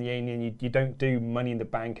later in the year, and you don't do Money in the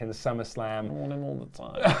Bank and the SummerSlam. I want him all the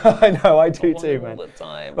time. I know, I do too, man. All the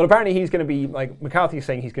time. Well, apparently he's going to be, like, McCarthy is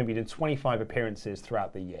saying he's going to be doing 25 appearances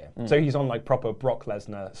throughout the year. So he's on, like, proper Brock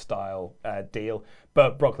Lesnar style deal,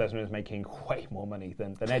 but Brock Lesnar is making way more money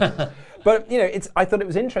than Edge is. But, you know, I thought it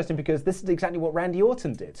was interesting because this is exactly what Randy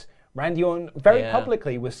Orton did. Randy Orton very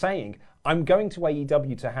publicly was saying, I'm going to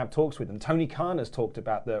AEW to have talks with them. Tony Khan has talked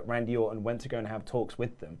about that Randy Orton went to go and have talks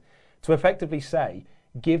with them to effectively say,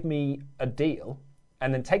 give me a deal,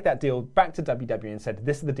 and then take that deal back to WWE and said,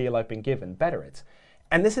 this is the deal I've been given, better it.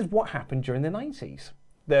 And this is what happened during the 90s.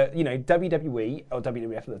 WWE, or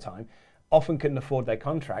WWF at the time, often couldn't afford their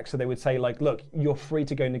contracts, so they would say, like, look, you're free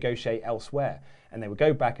to go negotiate elsewhere. And they would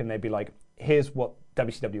go back and they'd be like, here's what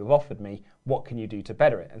WCW have offered me, what can you do to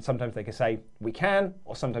better it? And sometimes they could say, we can,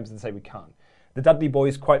 or sometimes they say we can't. The Dudley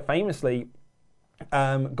Boys quite famously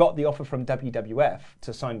got the offer from WWF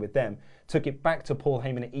to sign with them, took it back to Paul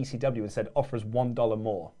Heyman at ECW and said, offer us $1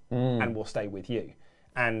 more and we'll stay with you.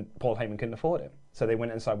 And Paul Heyman couldn't afford it. So they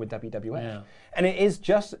went and signed with WWF. Yeah. And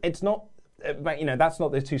it's not, you know, that's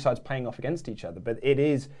not the two sides playing off against each other, but it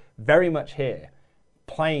is very much here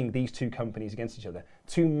playing these two companies against each other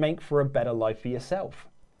to make for a better life for yourself.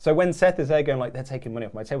 So when Seth is there going like, they're taking money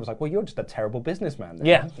off my table, it's like, well, you're just a terrible businessman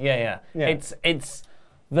then. Yeah. It's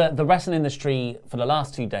The wrestling industry for the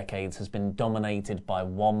last 2 decades has been dominated by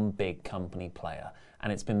one big company player,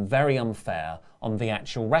 and it's been very unfair on the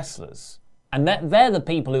actual wrestlers. And they're the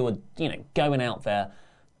people who are, going out there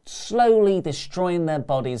slowly destroying their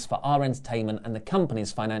bodies for our entertainment and the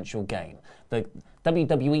company's financial gain. The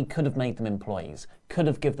WWE could have made them employees, could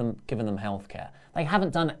have given them healthcare. They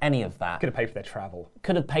haven't done any of that. Could have paid for their travel.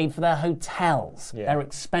 Could have paid for their hotels, their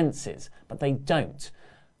expenses, but they don't.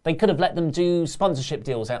 They could have let them do sponsorship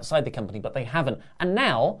deals outside the company, but they haven't. And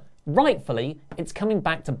now, rightfully, it's coming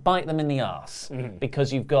back to bite them in the arse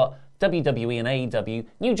because you've got WWE and AEW,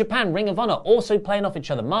 New Japan, Ring of Honor also playing off each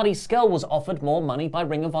other. Marty Scurll was offered more money by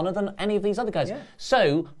Ring of Honor than any of these other guys. Yeah.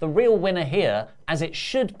 So the real winner here, as it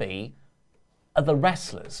should be, are the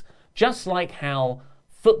wrestlers. Just like how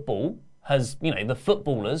football has, the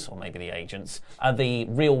footballers, or maybe the agents, are the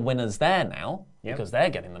real winners there now because they're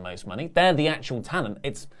getting the most money. They're the actual talent.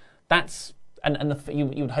 You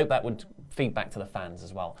would hope that would feed back to the fans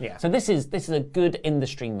as well. Yeah. So this is a good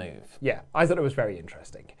industry move. Yeah, I thought it was very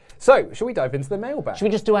interesting. So, shall we dive into the mailbag? Should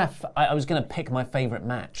we just do I was going to pick my favourite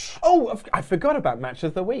match. Oh, I forgot about match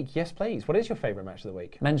of the week. Yes, please. What is your favourite match of the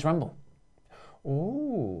week? Men's Rumble.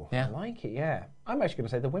 Ooh, yeah. I like it, yeah. I'm actually going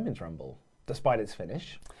to say the Women's Rumble, despite its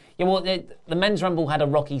finish. Yeah, well, the Men's Rumble had a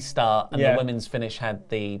rocky start, and the Women's finish had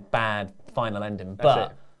the bad final ending.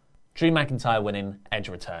 But Drew McIntyre winning, Edge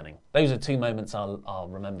returning. Those are 2 moments I'll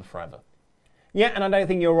remember forever. Yeah, and I don't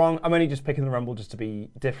think you're wrong. I'm only just picking the Rumble just to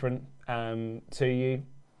be different to you.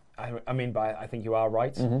 I think you are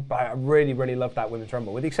right. Mm-hmm. But I really, really loved that Women's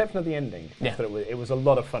Rumble, with the exception of the ending. I thought it was a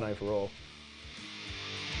lot of fun overall.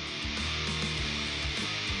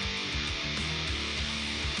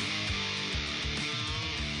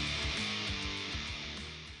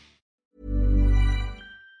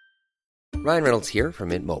 Ryan Reynolds here from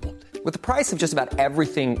Mint Mobile. With the price of just about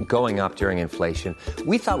everything going up during inflation,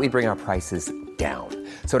 we thought we'd bring our prices down.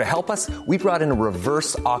 So to help us, we brought in a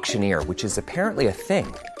reverse auctioneer, which is apparently a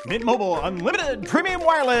thing. Mint Mobile Unlimited Premium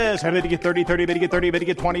Wireless. How to get 30, 30, bit to get 30, bit to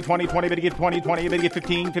get 20, 20, 20, bit to get 20, 20, bit to get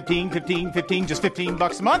 15, 15, 15, 15, just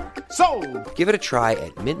 $15 a month? Sold! Give it a try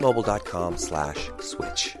at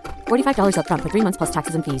mintmobile.com/switch. $45 up front for 3 months plus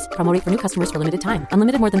taxes and fees. Promo rate for new customers for limited time.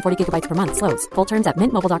 Unlimited more than 40 gigabytes per month. Slows full terms at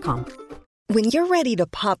mintmobile.com. When you're ready to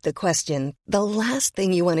pop the question, the last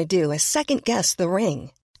thing you want to do is second-guess the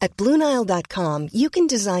ring. At BlueNile.com, you can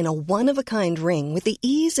design a one-of-a-kind ring with the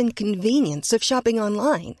ease and convenience of shopping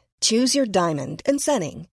online. Choose your diamond and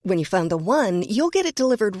setting. When you find the one, you'll get it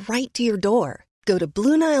delivered right to your door. Go to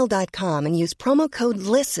BlueNile.com and use promo code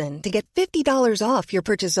LISTEN to get $50 off your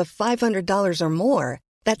purchase of $500 or more.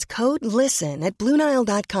 That's code LISTEN at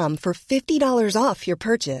BlueNile.com for $50 off your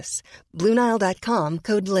purchase. BlueNile.com,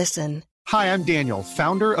 code LISTEN. Hi, I'm Daniel,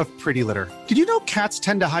 founder of Pretty Litter. Did you know cats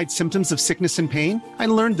tend to hide symptoms of sickness and pain? I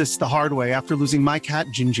learned this the hard way after losing my cat,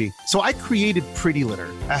 Gingy. So I created Pretty Litter,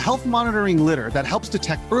 a health monitoring litter that helps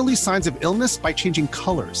detect early signs of illness by changing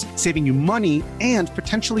colors, saving you money and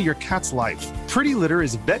potentially your cat's life. Pretty Litter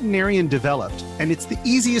is veterinarian developed, and it's the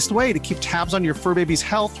easiest way to keep tabs on your fur baby's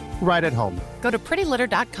health right at home. Go to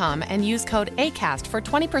prettylitter.com and use code ACAST for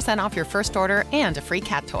 20% off your first order and a free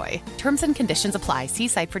cat toy. Terms and conditions apply. See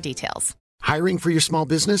site for details. Hiring for your small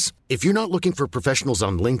business? If you're not looking for professionals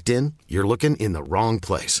on LinkedIn, you're looking in the wrong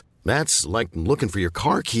place. That's like looking for your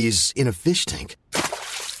car keys in a fish tank.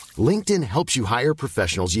 LinkedIn helps you hire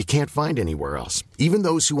professionals you can't find anywhere else, even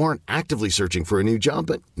those who aren't actively searching for a new job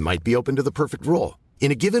but might be open to the perfect role.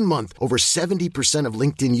 In a given month, over 70% of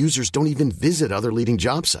LinkedIn users don't even visit other leading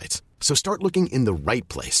job sites. So start looking in the right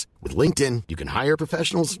place. With LinkedIn, you can hire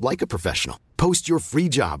professionals like a professional. Post your free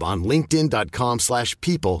job on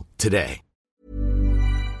linkedin.com/people today.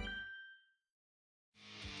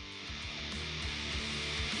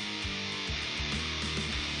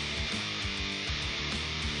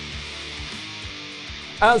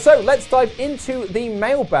 So let's dive into the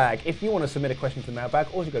mailbag. If you want to submit a question to the mailbag,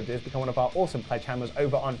 all you've got to do is become one of our awesome pledge hammers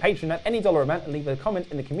over on Patreon at any dollar amount and leave a comment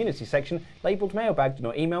in the community section labelled mailbag. Do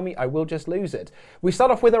not email me, I will just lose it. We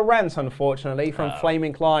start off with a rant, unfortunately, from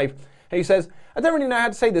Flaming Clive, who says, I don't really know how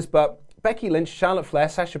to say this, but Becky Lynch, Charlotte Flair,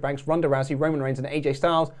 Sasha Banks, Ronda Rousey, Roman Reigns and AJ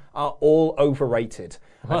Styles are all overrated.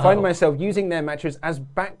 Wow. I find myself using their matches as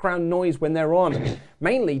background noise when they're on.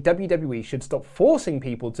 Mainly, WWE should stop forcing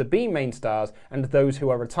people to be main stars, and those who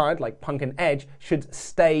are retired, like Punk and Edge, should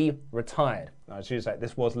stay retired. I should say,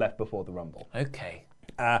 this was left before the Rumble. Okay.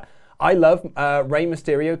 I love Rey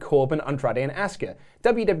Mysterio, Corbin, Andrade, and Asuka.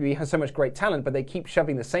 WWE has so much great talent, but they keep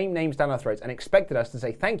shoving the same names down our throats and expected us to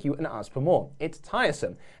say thank you and ask for more. It's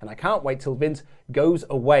tiresome, and I can't wait till Vince goes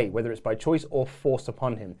away, whether it's by choice or forced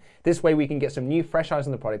upon him. This way we can get some new fresh eyes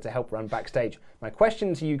on the product to help run backstage. My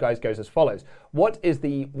question to you guys goes as follows. What is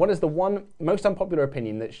the one most unpopular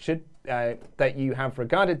opinion that you have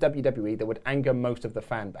regarded WWE that would anger most of the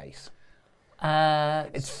fan base?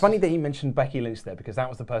 It's funny that he mentioned Becky Lynch there, because that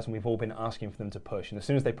was the person we've all been asking for them to push, and as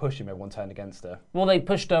soon as they pushed him, everyone turned against her. Well, they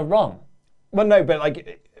pushed her wrong. Well, no, but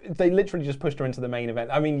like they literally just pushed her into the main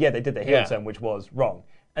event. I mean, yeah, they did the heel turn, which was wrong,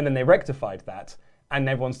 and then they rectified that, and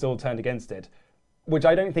everyone still turned against it, which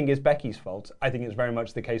I don't think is Becky's fault. I think it's very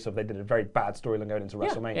much the case of they did a very bad storyline going into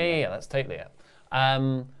WrestleMania. Yeah, that's totally it.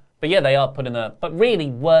 But yeah, they are putting her. But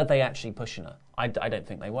really, were they actually pushing her? I don't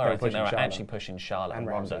think they were. I think they were actually pushing Charlotte and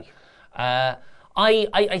Ronda. I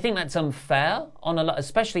think that's unfair on a lot,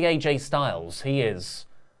 especially AJ Styles. He is,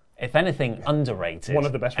 if anything, underrated. One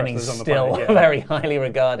of the best wrestlers on the planet. Still Still very highly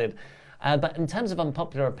regarded. But in terms of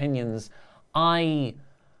unpopular opinions, I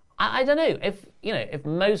don't know. If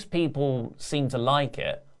most people seem to like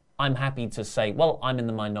it, I'm happy to say, well, I'm in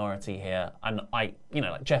the minority here, and like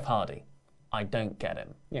Jeff Hardy, I don't get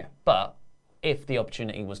him. Yeah. But if the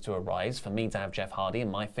opportunity was to arise for me to have Jeff Hardy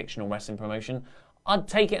in my fictional wrestling promotion, I'd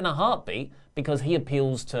take it in a heartbeat, because he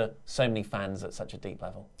appeals to so many fans at such a deep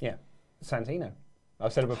level. Yeah. Santino.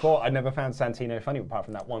 I've said it before, I never found Santino funny apart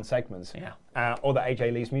from that one segment. Yeah. Or that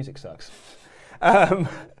AJ Lee's music sucks.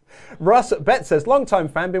 Russ Bet says, long-time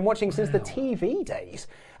fan, been watching since the TV days.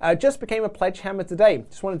 Just became a pledge hammer today.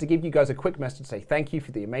 Just wanted to give you guys a quick message to say thank you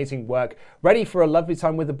for the amazing work. Ready for a lovely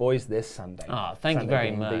time with the boys this Sunday. Thank you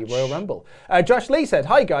very much. The Royal Rumble. Josh Lee said,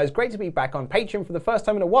 hi guys, great to be back on Patreon for the first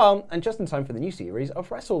time in a while, and just in time for the new series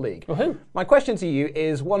of Wrestle League. Woohoo. My question to you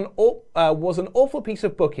is, was an awful piece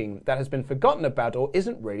of booking that has been forgotten about or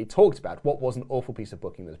isn't really talked about? What was an awful piece of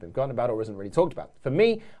booking that's been forgotten about or isn't really talked about? For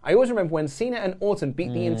me, I always remember when Cena and Orton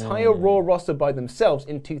beat the entire Raw roster by themselves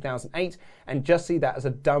in 2008, and just see that as a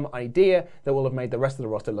dumb idea that will have made the rest of the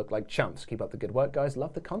roster look like chumps. Keep up the good work, guys.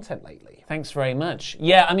 Love the content lately. Thanks very much.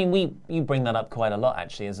 Yeah, I mean, you bring that up quite a lot,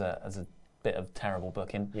 actually, as a bit of terrible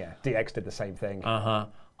booking. Yeah, DX did the same thing.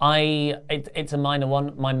 It's a minor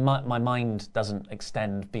one. My mind doesn't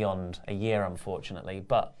extend beyond a year, unfortunately.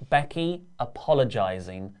 But Becky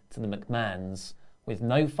apologising to the McMahons with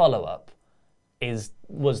no follow-up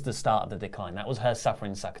was the start of the decline. That was her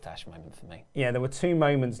suffering succotash moment for me. Yeah, there were two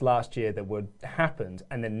moments last year that happened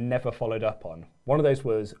and then never followed up on. One of those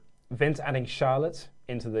was Vince adding Charlotte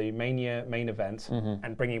into the Mania main event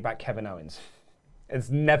and bringing back Kevin Owens. It's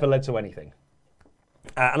never led to anything.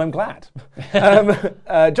 And I'm glad.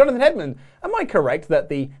 Jonathan Hedman, am I correct that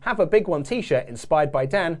the Have a Big One t-shirt inspired by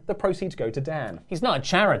Dan, the proceeds go to Dan? He's not a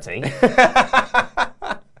charity.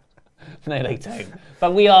 No, they don't.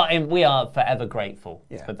 But we are forever grateful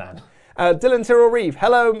for Dan. Dylan Tyrrell Reeve,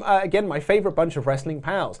 hello again, my favourite bunch of wrestling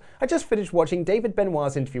pals. I just finished watching David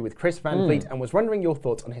Benoit's interview with Chris Van Vliet and was wondering your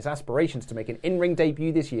thoughts on his aspirations to make an in-ring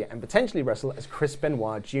debut this year and potentially wrestle as Chris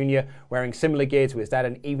Benoit Jr., wearing similar gear to his dad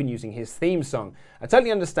and even using his theme song. I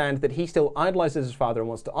totally understand that he still idolises his father and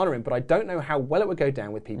wants to honour him, but I don't know how well it would go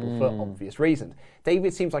down with people for obvious reasons.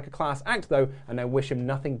 David seems like a class act though, and I wish him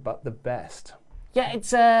nothing but the best. Yeah,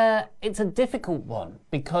 it's a difficult one,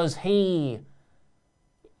 because he...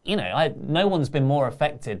 no one's been more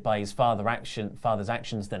affected by his father's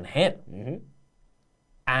actions than him.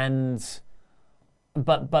 And,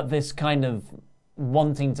 but this kind of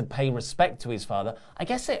wanting to pay respect to his father, I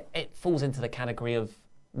guess it falls into the category of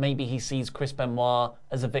maybe he sees Chris Benoit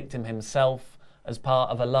as a victim himself, as part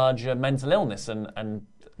of a larger mental illness and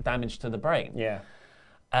damage to the brain. Yeah.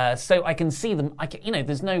 So I can see them.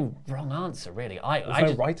 There's no wrong answer really.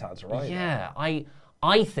 There's no right answer, right? Yeah,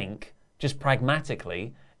 I think just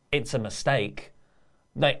pragmatically, it's a mistake.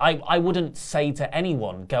 I wouldn't say to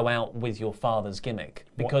anyone, go out with your father's gimmick,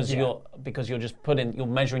 because you're just you're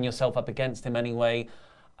measuring yourself up against him anyway.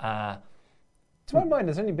 To my mind,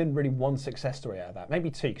 there's only been really one success story out of that, maybe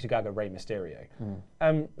two, because you gotta go Rey Mysterio.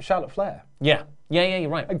 Charlotte Flair. Yeah, you're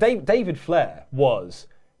right. David Flair was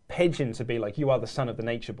pigeoned to be like, you are the son of the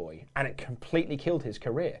Nature Boy, and it completely killed his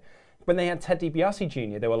career. When they had Ted DiBiase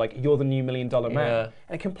Jr., they were like, you're the new $1 million man,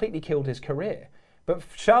 and it completely killed his career. But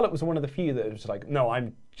Charlotte was one of the few that was like, no,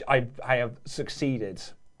 I have succeeded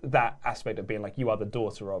that aspect of being like, you are the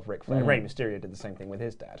daughter of Ric Flair. Rey Mysterio did the same thing with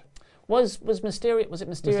his dad. Was it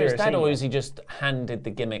Mysterio's dad, or was he just handed the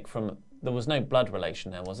gimmick from... There was no blood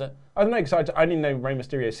relation there, was it? I don't know, because I didn't know Rey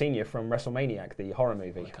Mysterio Sr. from WrestleManiac, the horror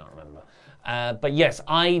movie. I can't remember. But yes,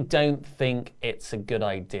 I don't think it's a good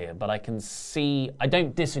idea, but I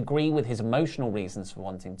don't disagree with his emotional reasons for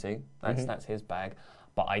wanting to. That's his bag,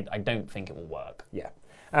 but I don't think it will work. Yeah.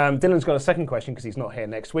 Dylan's got a second question because he's not here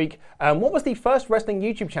next week. What was the first wrestling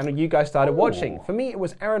YouTube channel you guys started watching? For me, it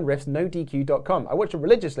was Aaron Riff's NoDQ.com. I watched it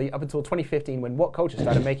religiously up until 2015 when What Culture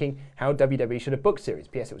started making How WWE Should Have Booked series.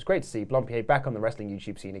 P.S. It was great to see Blompier back on the wrestling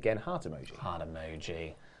YouTube scene again. Heart emoji. Heart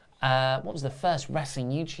emoji. What was the first wrestling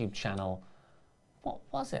YouTube channel? What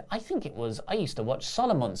was it? I think it was, I used to watch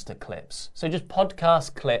Solomonster clips. So just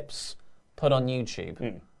podcast clips put on YouTube.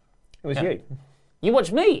 It was you. You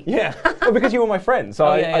watched me? Yeah. Well, because you were my friend,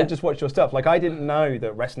 so yeah. I just watched your stuff. Like, I didn't know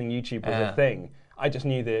that wrestling YouTube was a thing. I just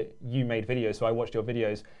knew that you made videos, so I watched your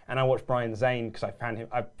videos. And I watched Brian Zane because I found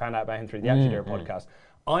out about him through the Attitude Era podcast.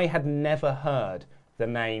 I had never heard the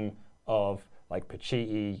name of, like,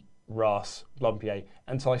 Pacitti, Ross, Blompier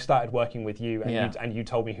until I started working with you and you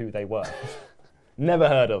told me who they were. Never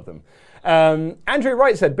heard of them. Andrew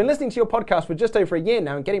Wright said, been listening to your podcast for just over a year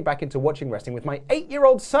now and getting back into watching wrestling with my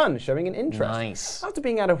 8-year-old son showing an interest. Nice. After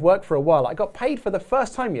being out of work for a while, I got paid for the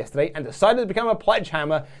first time yesterday and decided to become a pledge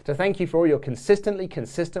hammer to thank you for all your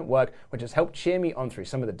consistent work, which has helped cheer me on through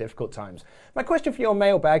some of the difficult times. My question for your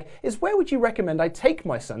mailbag is, where would you recommend I take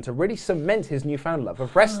my son to really cement his newfound love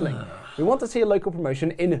of wrestling? We want to see a local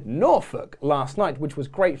promotion in Norfolk last night, which was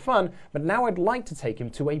great fun, but now I'd like to take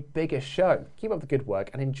him to a bigger show. Keep up the good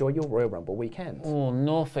work and enjoy your Royal Rumble weekend. Oh,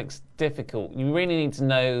 Norfolk's difficult. You really need to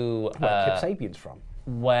know where Kip Sabian's from.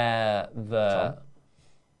 Where the...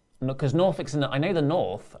 Because Norfolk's I know the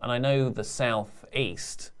north and I know the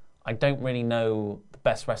southeast. I don't really know the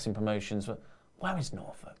best wrestling promotions. But where is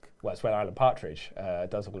Norfolk? Well, it's where Alan Partridge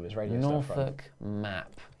does all of his radio stuff from. Norfolk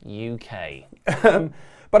map, UK.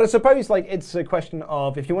 But I suppose it's a question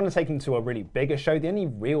of, if you want to take him to a really bigger show, the only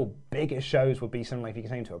real bigger shows would be something like if you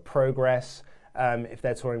can take him to a Progress, if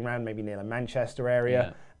they're touring around maybe near the Manchester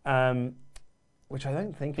area, which I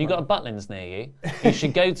don't think... Have you got a Butlins near you? You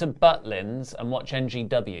should go to Butlins and watch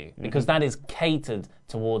NGW, because that is catered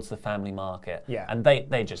towards the family market. Yeah. And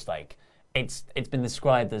they just it's been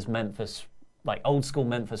described as Memphis, like old school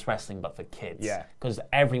Memphis wrestling, but for kids. Yeah. Because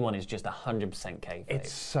everyone is just 100% kayfabe.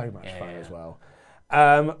 It's so much fun as well.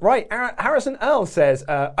 Right, Harrison Earl says,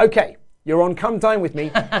 okay, you're on Come Dine With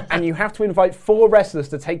Me, and you have to invite 4 wrestlers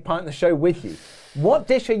to take part in the show with you. What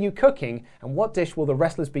dish are you cooking, and what dish will the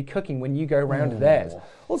wrestlers be cooking when you go around theirs?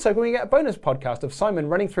 Also, can we get a bonus podcast of Simon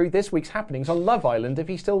running through this week's happenings on Love Island if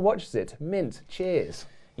he still watches it? Mint. Cheers.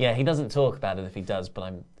 Yeah, he doesn't talk about it if he does,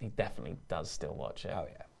 but he definitely does still watch it. Oh,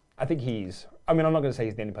 yeah. I think I'm not going to say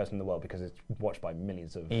he's the only person in the world because it's watched by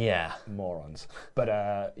millions of morons. But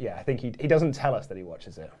I think he doesn't tell us that he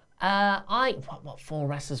watches it. What 4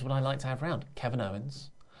 wrestlers would I like to have around? Kevin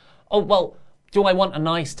Owens. Oh, well, do I want a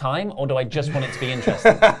nice time or do I just want it to be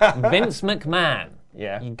interesting? Vince McMahon.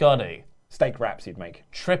 Yeah. You got to. Steak wraps you'd make.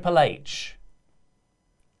 Triple H.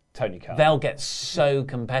 Tony Khan. They'll get so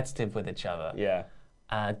competitive with each other. Yeah.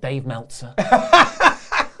 Dave Meltzer.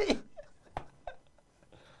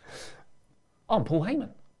 Oh, and Paul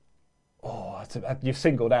Heyman. Oh, you've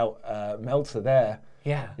singled out Meltzer there.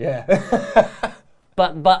 Yeah. Yeah.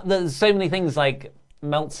 But there's so many things like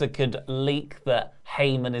Meltzer could leak that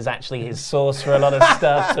Heyman is actually his source for a lot of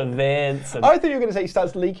stuff to Vince. I thought you were going to say he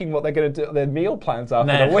starts leaking what they're going to do, their meal plans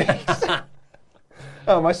after the week.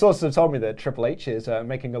 My sources have told me that Triple H is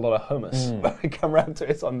making a lot of hummus when we come round to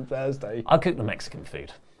it on Thursday. I'll cook the Mexican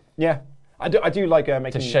food. Yeah. I do like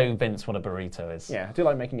making... To show Vince what a burrito is. Yeah, I do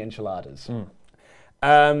like making enchiladas.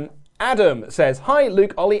 Adam says, hi,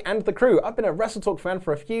 Luke, Ollie, and the crew. I've been a Wrestle Talk fan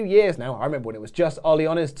for a few years now. I remember when it was just Ollie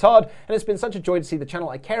on his Todd, and it's been such a joy to see the channel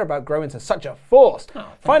I care about grow into such a force.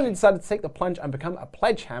 Finally decided to take the plunge and become a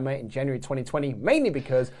pledge hammer in January 2020, mainly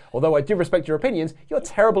because, although I do respect your opinions, you're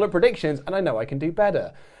terrible at predictions, and I know I can do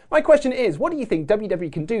better. My question is, what do you think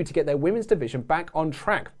WWE can do to get their women's division back on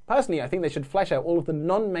track? Personally, I think they should flesh out all of the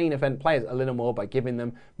non-main event players a little more by giving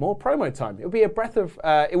them more promo time. It would be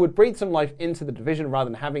it would breathe some life into the division rather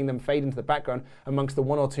than having them fade into the background amongst the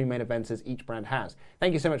 1 or 2 main events each brand has.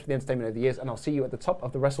 Thank you so much for the entertainment over the years, and I'll see you at the top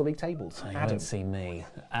of the Wrestle League tables. You won't see me.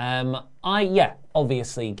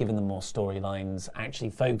 Obviously giving them more storylines, actually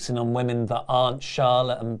focusing on women that aren't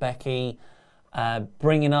Charlotte and Becky,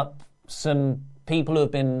 bringing up some people who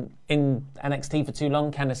have been in NXT for too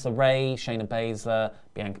long, Candice LeRae, Shayna Baszler,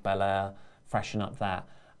 Bianca Belair, freshen up that.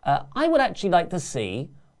 I would actually like to see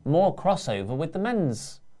more crossover with the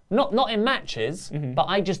men's. Not in matches, but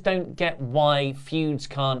I just don't get why feuds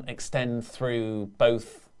can't extend through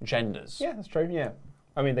both genders. Yeah, that's true, yeah.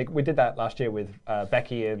 I mean, we did that last year with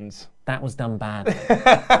Becky and... That was done badly.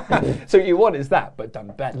 So what you want is that, but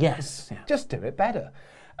done better. Yes. Yeah. Just do it better.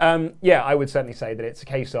 I would certainly say that it's a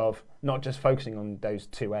case of not just focusing on those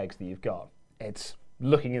 2 eggs that you've got. It's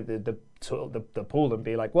looking at the pool and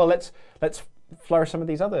be like, well, let's flourish some of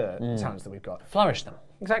these other talents that we've got. Flourish them.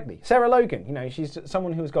 Exactly. Sarah Logan, she's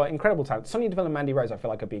someone who's got incredible talent. Sonya Deville and Mandy Rose, I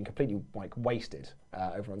feel like, are being completely wasted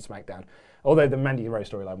over on SmackDown. Although the Mandy Rose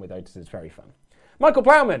storyline with Otis is very fun. Michael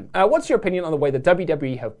Plowman, what's your opinion on the way the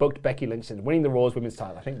WWE have booked Becky Lynch since winning the Raw's Women's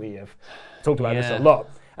title? I think we have talked about this a lot.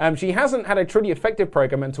 She hasn't had a truly effective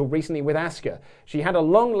program until recently with Asuka. She had a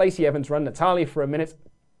long Lacey Evans run Natalya for a minute.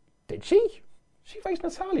 Did she? She faced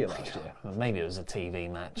Natalya last year. Well, maybe it was a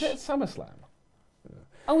TV match. Was it at SummerSlam?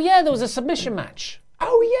 Oh yeah, there was a submission match.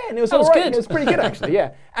 Oh yeah, and it was good. It was pretty good actually,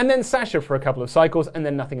 yeah. And then Sasha for a couple of cycles, and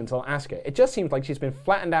then nothing until Asuka. It just seems like she's been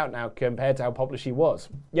flattened out now compared to how popular she was.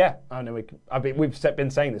 Yeah, I know. We've been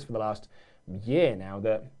saying this for the last year now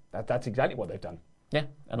that's exactly what they've done. Yeah,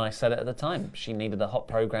 and I said it at the time. She needed a hot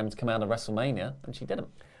program to come out of WrestleMania, and she didn't.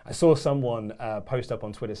 I saw someone post up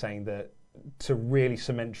on Twitter saying that to really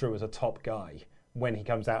cement Drew as a top guy when he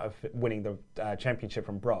comes out of winning the championship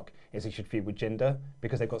from Brock is he should feud with Jinder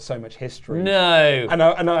because they've got so much history. No. And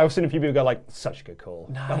I've seen a few people go like, such a good call.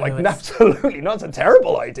 No, I'm like, absolutely not. It's a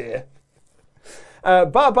terrible idea.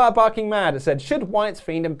 Barking Mad said, should Wyatt's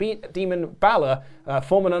Fiend and beat Demon Balor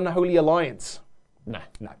form an unholy alliance? No.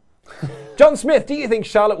 John Smith, do you think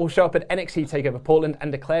Charlotte will show up at NXT TakeOver Portland and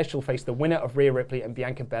declare she'll face the winner of Rhea Ripley and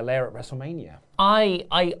Bianca Belair at WrestleMania? I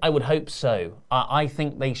would hope so. I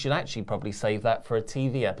think they should actually probably save that for a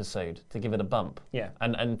TV episode to give it a bump. Yeah.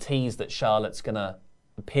 And tease that Charlotte's going to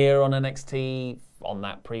appear on NXT on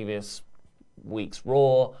that previous week's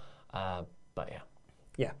Raw. But yeah.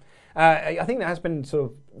 Yeah. I think that has been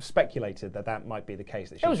sort of speculated that might be the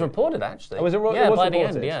case. It was reported, actually. Oh, was it? Yeah, it was by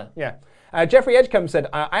reported. the end, yeah. Jeffrey Edgecombe said,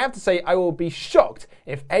 I have to say I will be shocked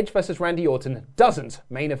if Edge versus Randy Orton doesn't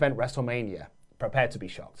main event WrestleMania. Prepare to be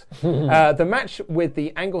shocked. The match with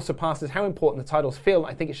the Angle surpasses how important the titles feel.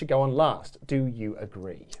 I think it should go on last. Do you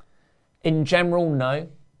agree? In general, no.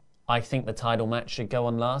 I think the title match should go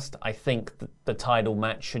on last. I think the title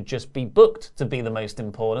match should just be booked to be the most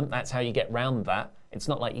important. That's how you get round that. It's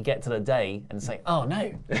not like you get to the day and say, oh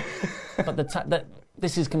no, but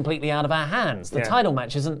this is completely out of our hands. The title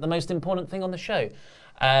match isn't the most important thing on the show.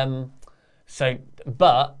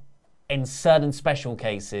 But in certain special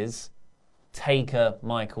cases, Taker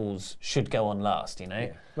Michaels should go on last,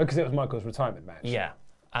 Yeah. Because it was Michaels' retirement match. Yeah.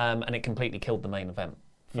 And it completely killed the main event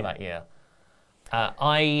for that year. The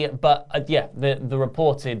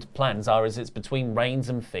reported plans are it's between Reigns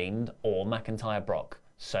and Fiend or McIntyre Brock.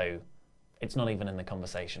 So it's not even in the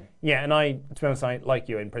conversation. Yeah, and to be honest, I like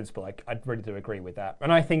you in principle. I really do agree with that.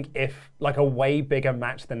 And I think if like a way bigger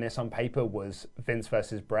match than this on paper was Vince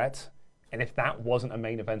versus Brett, and if that wasn't a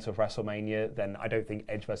main event of WrestleMania, then I don't think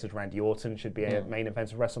Edge versus Randy Orton should be a main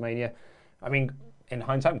event of WrestleMania. I mean, in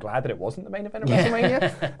hindsight, I'm glad that it wasn't the main event of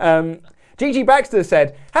WrestleMania. Gigi Baxter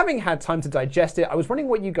said, having had time to digest it, I was wondering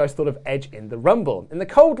what you guys thought of Edge in the Rumble. In the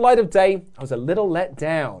cold light of day, I was a little let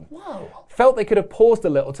down. Whoa. Felt they could have paused a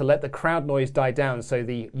little to let the crowd noise die down so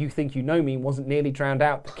the you think you know me wasn't nearly drowned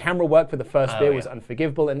out. The camera work for the first spear was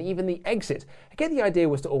unforgivable, and even the exit. I get the idea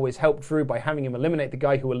was to always help Drew by having him eliminate the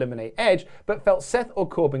guy who will eliminate Edge, but felt Seth or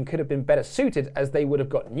Corbin could have been better suited as they would have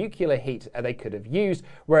got nuclear heat they could have used,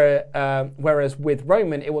 whereas with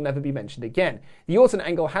Roman, it will never be mentioned again. The Orton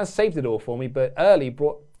angle has saved it all for me, but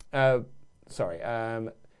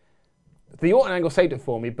the Orton angle saved it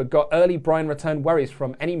for me, but got early Bryan return worries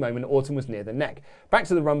from any moment Orton was near the neck. Back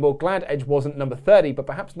to the Rumble, glad Edge wasn't number 30, but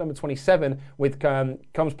perhaps number 27, with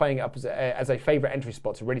Combs playing it up as a favourite entry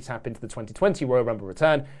spot to really tap into the 2020 Royal Rumble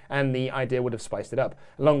return, and the idea would have spiced it up.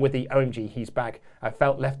 Along with the OMG, he's back, I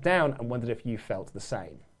felt left down and wondered if you felt the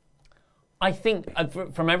same. I think,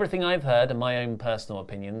 from everything I've heard and my own personal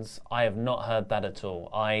opinions, I have not heard that at all.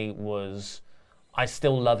 I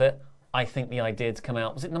still love it. I think the idea to come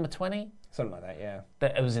out, was it number 20? Something like that, yeah.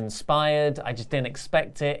 That it was inspired. I just didn't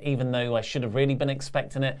expect it, even though I should have really been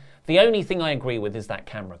expecting it. The only thing I agree with is that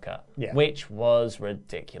camera cut, which was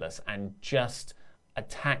ridiculous and just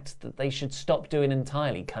attacked that they should stop doing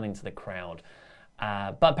entirely, cutting to the crowd.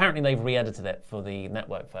 But apparently they've re-edited it for the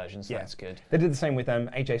network version, so that's good. They did the same with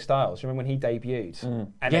AJ Styles. Remember when he debuted?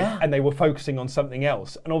 And they were focusing on something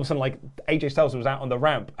else. And all of a sudden, like, AJ Styles was out on the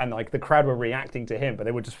ramp and like the crowd were reacting to him, but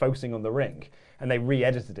they were just focusing on the ring. And they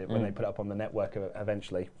re-edited it when they put it up on the network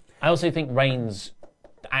eventually. I also think Reigns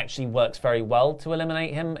actually works very well to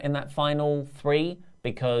eliminate him in that final 3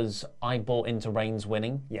 because I bought into Reigns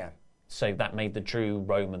winning. Yeah. So that made the Drew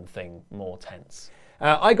Roman thing more tense.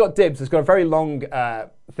 I got dibs. It's got a very long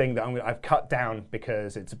thing that I've cut down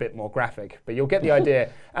because it's a bit more graphic, but you'll get the idea.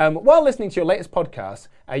 While listening to your latest podcast,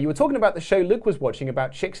 you were talking about the show Luke was watching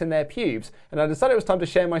about chicks and their pubes, and I decided it was time to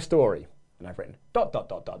share my story. And I've written ...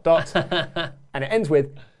 and it ends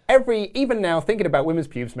with, even now thinking about women's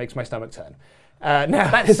pubes makes my stomach turn. Now,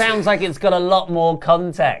 that sounds like it's got a lot more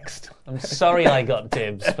context. I'm sorry I got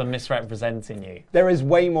dibs for misrepresenting you. There is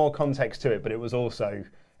way more context to it, but it was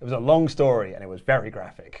a long story and it was very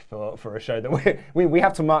graphic for a show that we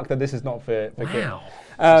have to mark that this is not for Wow.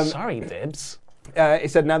 Sorry, dibs. It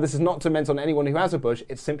said, now this is not to meant on anyone who has a bush,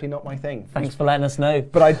 it's simply not my thing. Thanks for letting us know.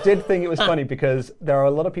 But I did think it was funny because there are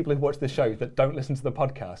a lot of people who watch this show that don't listen to the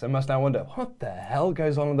podcast and must now wonder, what the hell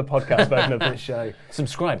goes on in the podcast version of this show?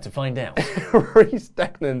 Subscribe to find out. Reese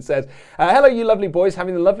Decknan says, hello you lovely boys,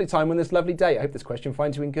 having a lovely time on this lovely day. I hope this question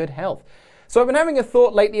finds you in good health. So I've been having a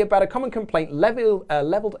thought lately about a common complaint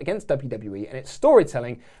leveled against WWE and its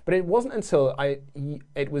storytelling, but it wasn't until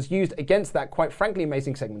it was used against that quite frankly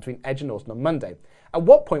amazing segment between Edge and Orton on Monday. At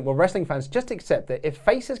what point will wrestling fans just accept that if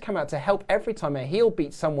faces come out to help every time a heel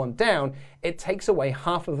beats someone down, it takes away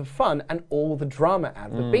half of the fun and all the drama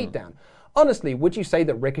out of the beatdown? Honestly, would you say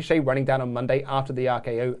that Ricochet running down on Monday after the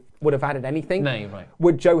RKO would have added anything? No, you're right.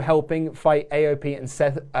 Would Joe helping fight AOP and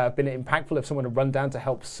Seth been impactful if someone had run down to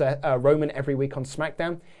help Roman every week on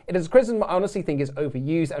SmackDown? It is a criticism I honestly think is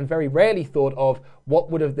overused and very rarely thought of what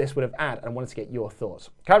this would have added, and I wanted to get your thoughts.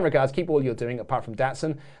 Kind regards, keep all you're doing apart from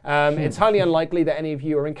Datsun. It's highly unlikely that any of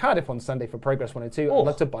you are in Cardiff on Sunday for Progress 102. I'd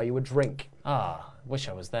love to buy you a drink. Wish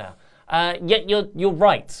I was there. Yeah, you're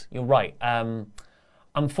right. You're right.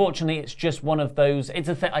 Unfortunately, it's just one of those. It's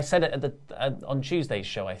a thing. I said it on Tuesday's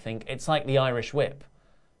show. I think it's like the Irish Whip.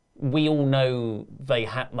 We all know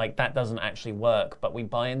that doesn't actually work, but we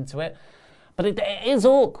buy into it. But it is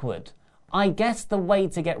awkward. I guess the way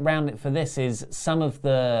to get round it for this is some of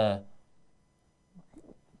the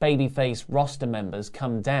babyface roster members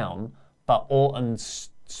come down, but Orton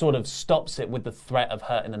sort of stops it with the threat of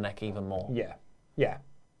hurting the neck even more.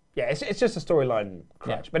 Yeah, it's just a storyline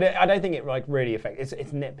crutch, but I don't think it really affects.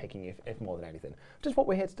 It's nitpicking if more than anything. Just what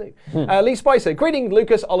we're here to do. Lee Spicer, greeting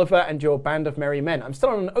Lucas, Oliver, and your band of merry men. I'm still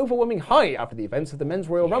on an overwhelming high after the events of the Men's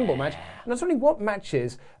Royal Rumble match, and I was wondering what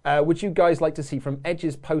matches would you guys like to see from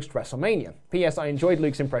Edge's post WrestleMania. P.S. I enjoyed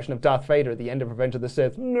Luke's impression of Darth Vader at the end of Revenge of the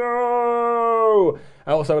Sith. No.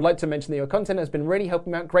 Also, I'd like to mention that your content has been really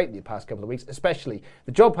helping me out greatly the past couple of weeks, especially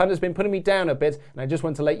the job hunt has been putting me down a bit, and I just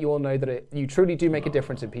want to let you all know that you truly do make a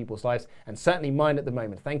difference in people's lives, and certainly mine at the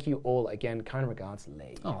moment. Thank you all again. Kind regards,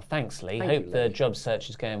 Lee. Oh, thanks, Lee. Hope the job search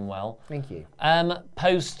is going well. Thank you.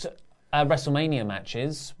 Post WrestleMania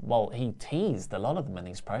matches, well, he teased a lot of them in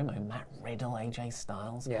his promo. Matt Riddle, AJ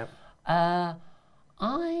Styles. Yeah.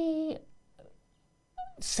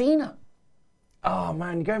 Cena. Oh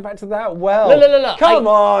man, you're going back to that? Well, look. Come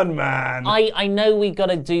on, man. I know we got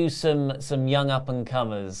to do some young up and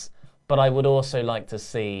comers, but I would also like to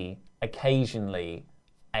see occasionally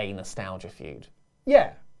a nostalgia feud.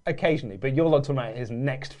 Yeah, occasionally, but you're not talking about his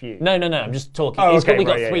next feud. No. I'm just talking. We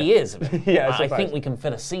got 3 years of it. I think we can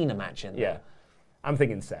fit a Cena match in there. Yeah, I'm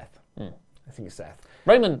thinking Seth. I think it's Seth.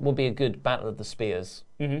 Roman will be a good Battle of the Spears.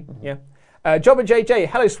 Yeah. Jobber JJ,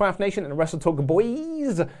 hello Swaff Nation and Wrestle Talk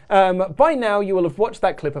boys. By now you will have watched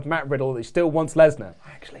that clip of Matt Riddle that still wants Lesnar. I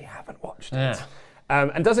actually haven't watched it.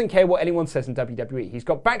 And doesn't care what anyone says in WWE. He's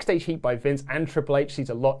got backstage heat by Vince and Triple H sees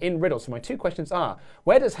a lot in Riddle. So my two questions are,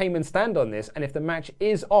 where does Heyman stand on this? And if the match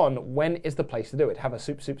is on, when is the place to do it? Have a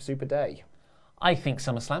super day. I think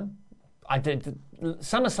SummerSlam.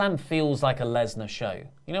 SummerSlam feels like a Lesnar show.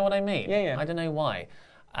 You know what I mean? Yeah. I don't know why.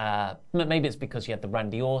 Maybe it's because you had the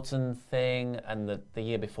Randy Orton thing, and the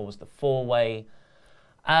year before was the 4-way.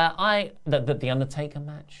 The Undertaker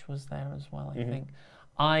match was there as well, I think.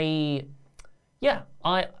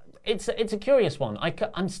 It's a curious one.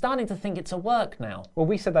 I'm starting to think it's a work now. Well,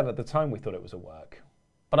 we said that at the time we thought it was a work.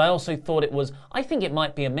 But I also thought I think it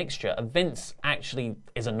might be a mixture. Vince actually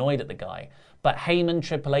is annoyed at the guy, but Heyman,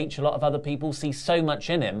 Triple H, a lot of other people see so much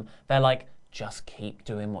in him, they're like, just keep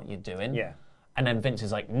doing what you're doing. Yeah. And then Vince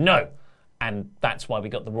is like, no. And that's why we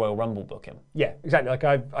got the Royal Rumble booking. Yeah, exactly. Like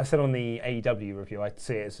I said on the AEW review, I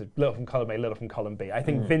see it as a little from column A, little from column B. I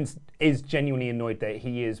think Vince is genuinely annoyed that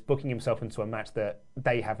he is booking himself into a match that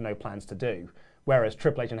they have no plans to do. Whereas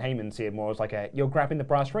Triple H and Heyman see it more as like you're grabbing the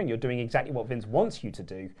brass ring, you're doing exactly what Vince wants you to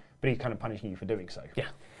do, but he's kind of punishing you for doing so. Yeah.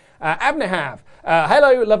 Abnehav,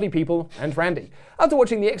 hello, lovely people, and Randy. After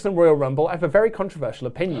watching the excellent Royal Rumble, I have a very controversial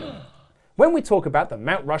opinion. When we talk about the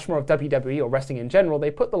Mount Rushmore of WWE or wrestling in general, they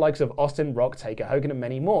put the likes of Austin, Rock, Taker, Hogan, and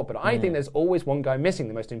many more. But I think there's always one guy missing,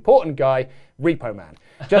 the most important guy, Repo Man.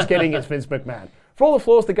 Just kidding, it's Vince McMahon. For all the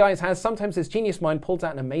flaws the guy has, sometimes his genius mind pulls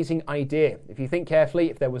out an amazing idea. If you think carefully,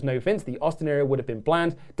 if there was no Vince, the Austin era would have been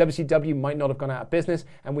bland, WCW might not have gone out of business,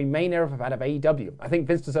 and we may never have had of AEW. I think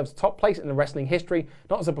Vince deserves a top place in the wrestling history,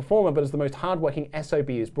 not as a performer, but as the most hardworking SOB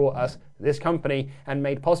who's brought us this company and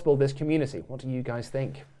made possible this community. What do you guys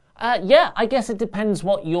think? Yeah, I guess it depends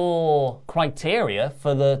what your criteria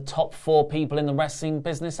for the top 4 people in the wrestling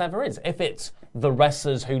business ever is. If it's the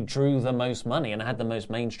wrestlers who drew the most money and had the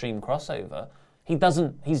most mainstream crossover,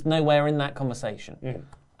 he's nowhere in that conversation.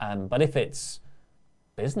 But if it's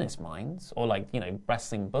business minds or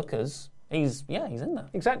wrestling bookers, he's in there.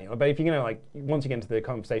 Exactly. But if you're going to once you get into the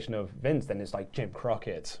conversation of Vince, then it's like Jim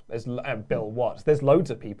Crockett, there's Bill Watts. There's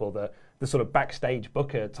loads of people that the sort of backstage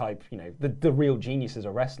booker type, the real geniuses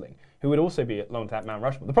of wrestling, who would also be along to that Mount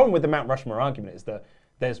Rushmore. The problem with the Mount Rushmore argument is that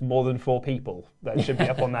there's more than 4 people that should be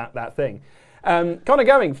up on that thing. Connor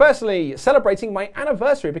Going, firstly, celebrating my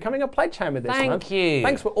anniversary, becoming a pledge hammer this month. Thank you.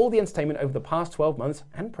 Thanks for all the entertainment over the past 12 months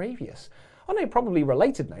and previous. On a probably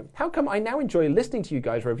related note, how come I now enjoy listening to you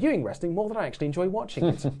guys reviewing wrestling more than I actually enjoy watching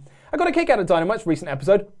it? I got a kick out of Dynamite's recent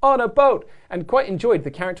episode, On a Boat, and quite enjoyed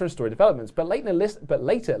the character and story developments, but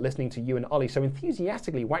later listening to you and Ollie so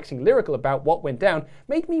enthusiastically waxing lyrical about what went down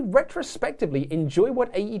made me retrospectively enjoy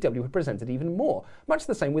what AEW had presented even more. Much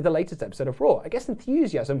the same with the latest episode of Raw. I guess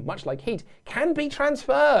enthusiasm, much like heat, can be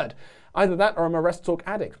transferred. Either that or I'm a WrestleTalk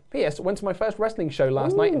addict. P.S. Went to my first wrestling show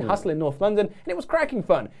last night in Hustle in North London, and it was cracking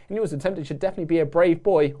fun. And it was attempted should definitely be a brave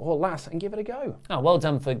boy or lass and give it a go. Oh, well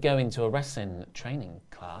done for going to a wrestling training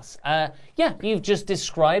class. Yeah, you've just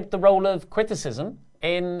described the role of criticism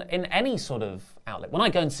in any sort of outlet. When I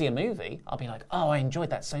go and see a movie, I'll be like, oh, I enjoyed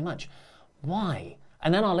that so much. Why?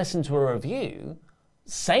 And then I'll listen to a review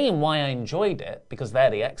saying why I enjoyed it, because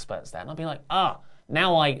they're the experts there. And I'll be like,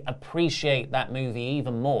 now I appreciate that movie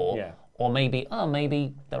even more. Yeah. Or maybe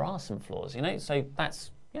there are some flaws, So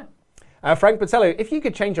that's, yeah. Frank Patello, if you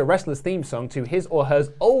could change a wrestler's theme song to his or her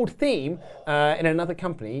old theme in another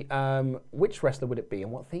company, which wrestler would it be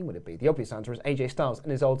and what theme would it be? The obvious answer is AJ Styles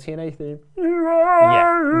and his old TNA theme.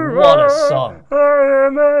 Yeah, what a song.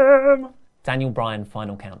 Daniel Bryan,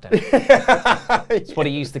 Final Countdown. It's what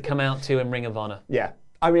he used to come out to in Ring of Honor. Yeah.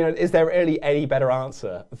 I mean, is there really any better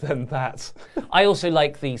answer than that? I also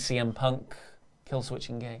like the CM Punk Kill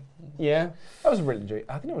Switching Game. Yeah, that was really.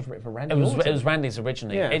 I think it was written for Randy. It was Randy's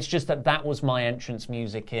originally. Yeah. It's just that was my entrance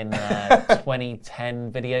music in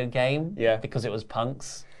 2010 video game. Yeah, because it was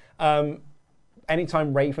Punk's.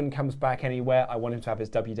 Anytime Raven comes back anywhere, I want him to have his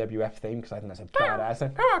WWF theme because I think that's a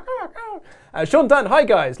badass. Sean Dunn, hi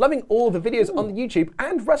guys, loving all the videos on the YouTube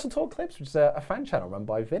and WrestleTalk Clips, which is a fan channel run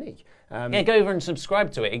by Vinny. Yeah, go over and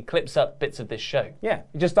subscribe to it. It clips up bits of this show. Yeah,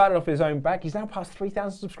 he just started off his own back. He's now past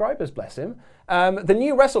 3,000 subscribers, bless him. The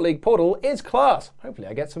new Wrestle League portal is class. Hopefully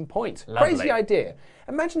I get some points. Lovely. Crazy idea.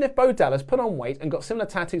 Imagine if Bo Dallas put on weight and got similar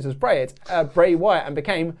tattoos as Bray Wyatt and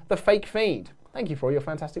became the fake Fiend. Thank you for all your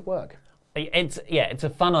fantastic work. It's a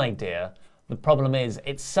fun idea. The problem is,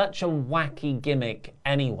 it's such a wacky gimmick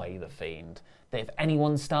anyway, the Fiend, that if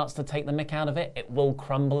anyone starts to take the mick out of it, it will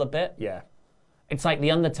crumble a bit. Yeah. It's like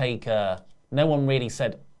The Undertaker, no one really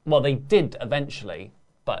said, well, they did eventually,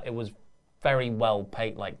 but it was very well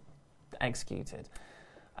paid, executed.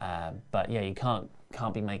 But yeah, you can't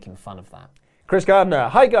be making fun of that. Chris Gardner,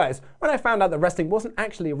 hi guys. When I found out that wrestling wasn't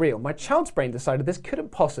actually real, my child's brain decided this couldn't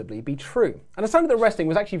possibly be true. And I decided that wrestling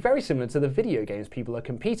was actually very similar to the video games people are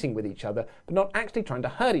competing with each other, but not actually trying to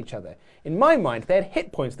hurt each other. In my mind, they had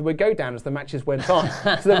hit points that would go down as the matches went on,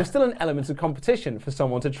 so there was still an element of competition for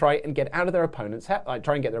someone to try and get out of their opponent's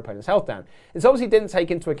try and get their opponent's health down. This obviously didn't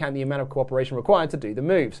take into account the amount of cooperation required to do the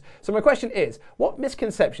moves. So my question is, what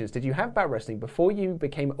misconceptions did you have about wrestling before you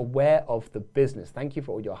became aware of the business? Thank you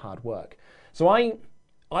for all your hard work. So I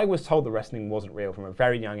was told that wrestling wasn't real from a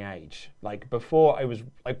very young age. Before I was,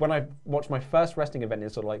 when I watched my first wrestling event in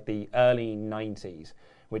sort of the early 90s,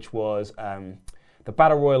 which was the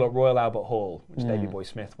Battle Royal at Royal Albert Hall, which Davey Boy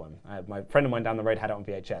Smith won. My friend of mine down the road had it on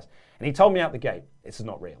VHS. And he told me out the gate, this is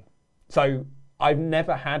not real. So I've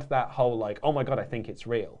never had that whole oh my God, I think it's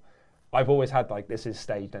real. I've always had this is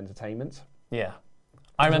staged entertainment. Yeah.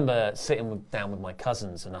 I remember sitting down with my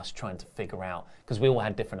cousins and us trying to figure out, because we all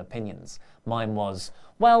had different opinions. Mine was,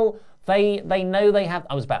 well, they know they have,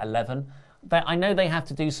 I was about 11, I know they have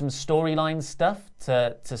to do some storyline stuff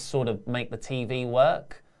to sort of make the TV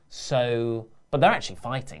work, but they're actually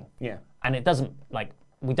fighting. Yeah. And it doesn't,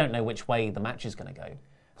 we don't know which way the match is going to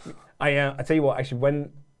go. I tell you what, actually,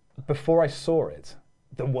 before I saw it,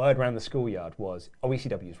 the word around the schoolyard was,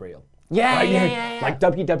 ECW is real. Yeah.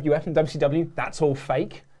 WWF and WCW, that's all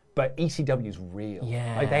fake. but ECW's real.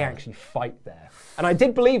 Yeah. Like, they actually fight there. And I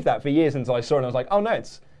did believe that for years until I saw it, and I was like, oh no,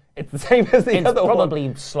 it's the same as the other one. It's probably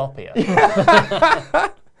sloppier.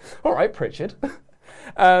 All right, Pritchard.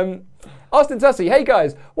 Austin Tussey, hey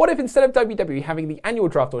guys, what if instead of WWE having the annual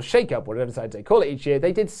draft or shake-up, whatever side they call it each year,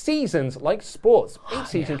 they did seasons like sports? Each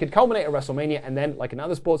season could culminate at WrestleMania, and then, like in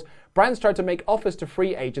other sports, brands try to make offers to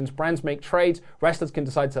free agents, brands make trades, wrestlers can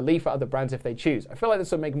decide to leave for other brands if they choose. I feel like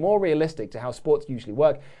this would make more realistic to how sports usually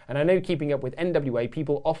work, and I know keeping up with NWA,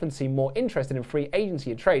 people often seem more interested in free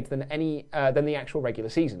agency and trades than the actual regular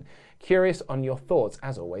season. Curious on your thoughts,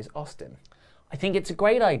 as always, Austin. I think it's a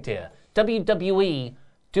great idea. WWE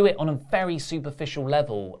do it on a very superficial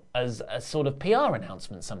level as a sort of PR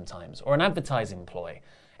announcement sometimes, or an advertising ploy.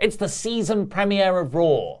 It's the season premiere of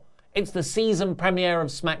Raw. It's the season premiere of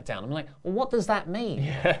SmackDown. I'm like, well, what does that mean?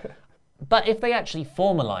 Yeah. But if they actually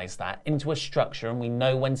formalise that into a structure, and we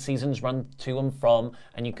know when seasons run to and from,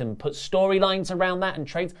 and you can put storylines around that and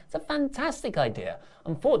trades, it's a fantastic idea.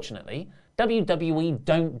 Unfortunately, WWE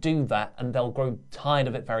don't do that, and they'll grow tired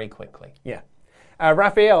of it very quickly. Yeah.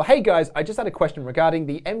 Raphael, hey guys, I just had a question regarding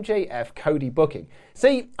the MJF Cody booking.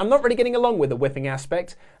 See, I'm not really getting along with the whipping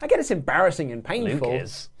aspect. I get it's embarrassing and painful. Luke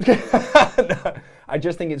is. No, I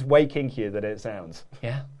just think it's way kinkier than it sounds.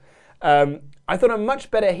 Yeah. I thought a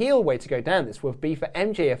much better heel way to go down this would be for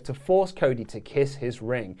MJF to force Cody to kiss his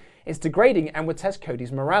ring. It's degrading and would test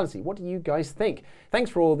Cody's morality. What do you guys think?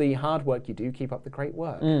 Thanks for all the hard work you do. Keep up the great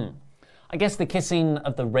work. I guess the kissing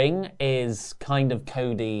of the ring is kind of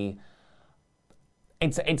Cody.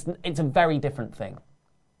 It's a very different thing.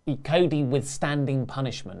 Cody withstanding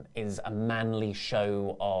punishment is a manly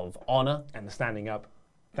show of honour. And the standing up,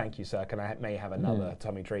 thank you, sir, may have another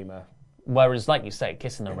Tommy Dreamer. Whereas, like you say,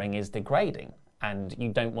 kissing the ring is degrading, and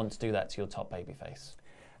you don't want to do that to your top babyface.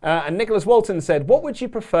 And Nicholas Walton said, what would you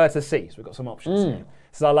prefer to see? So we've got some options here.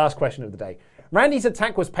 This is our last question of the day. Randy's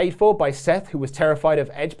attack was paid for by Seth, who was terrified of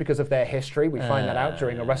Edge because of their history. We find that out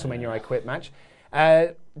during a WrestleMania I Quit match.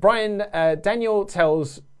 Daniel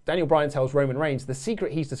Bryan tells Roman Reigns the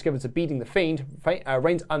secret he's discovered to beating the Fiend.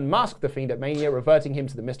 Reigns unmasked the Fiend at Mania, reverting him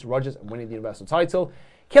to the Mr. Rogers and winning the Universal title.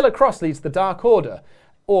 Killer Cross leads the Dark Order.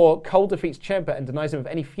 Or Cole defeats Ciampa and denies him of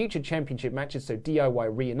any future championship matches, so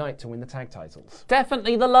DIY reunite to win the tag titles.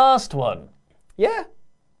 Definitely the last one. Yeah.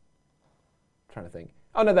 Trying to think.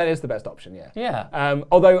 Oh, no, that is the best option, yeah. Yeah.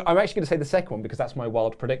 Although I'm actually going to say the second one because that's my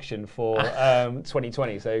wild prediction for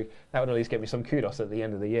 2020, so that would at least get me some kudos at the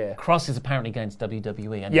end of the year. Cross is apparently going to WWE.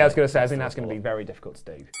 Anyway. Yeah, I was going to say, I think that's going to be very difficult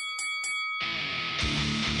to do.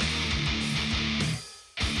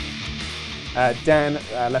 Dan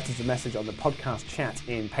left us a message on the podcast chat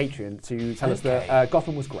in Patreon to tell us that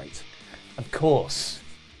Gotham was great. Of course.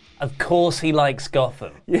 Of course he likes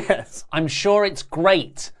Gotham. Yes. I'm sure it's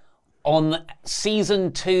great on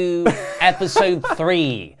season 2, episode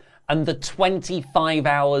 3, and the 25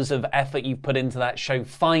 hours of effort you've put into that show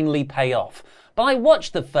finally pay off. But I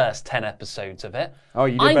watched the first 10 episodes of it. Oh,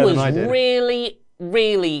 you did better than I did. I was really,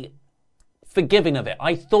 really forgiving of it.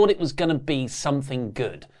 I thought it was going to be something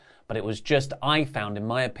good. But it was just, I found, in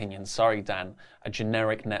my opinion, sorry Dan, a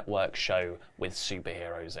generic network show with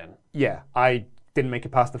superheroes in. Yeah, I didn't make it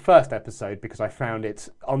past the first episode because I found its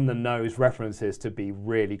on-the-nose references to be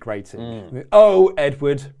really grating. Oh,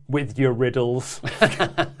 Edward, with your riddles.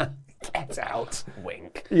 Get out.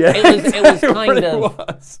 Wink. Yeah, it was kind really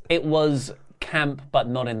of, it was camp, but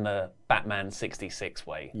not in the Batman 66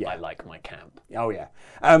 way. Yeah. I like my camp. Oh, yeah.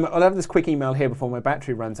 I'll have this quick email here before my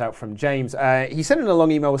battery runs out from James. He sent in a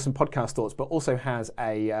long email with some podcast thoughts, but also has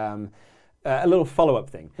a little follow-up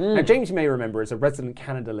thing. Now, James, you may remember, is a resident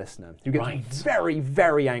Canada listener who gets very,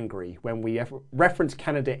 very angry when we reference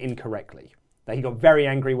Canada incorrectly. He got very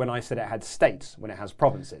angry when I said it had states when it has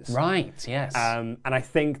provinces. Right, yes. And I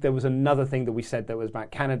think there was another thing that we said that was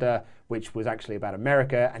about Canada, which was actually about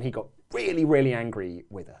America, and he got really, really angry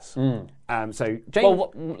with us. So James,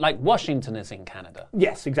 well, like Washington is in Canada.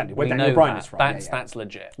 Yes, exactly. Where we Daniel know Bryan that. is from. That's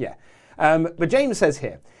legit. Yeah. But James says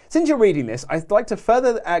here, since you're reading this, I'd like to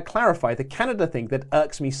further clarify the Canada thing that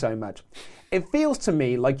irks me so much. It feels to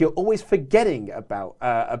me like you're always forgetting about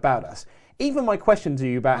us. Even my question to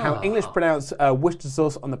you about how English pronounce Worcester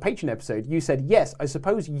sauce on the Patreon episode, you said, yes, I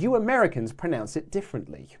suppose you Americans pronounce it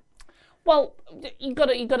differently. Well, you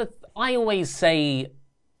gotta, I always say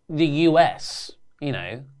the US, you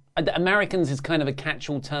know. Americans is kind of a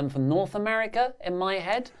catch-all term for North America in my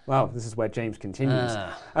head. Well, this is where James continues.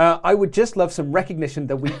 I would just love some recognition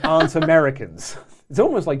that we aren't Americans. It's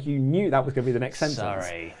almost like you knew that was going to be the next sentence.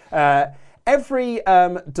 Sorry. Every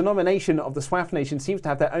denomination of the Swaff Nation seems to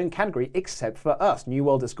have their own category except for us. New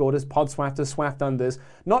World Discorders, Pod Swafters, Swaft Unders.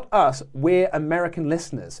 Not us, we're American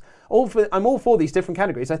listeners. I'm all for these different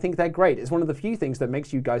categories. I think they're great. It's one of the few things that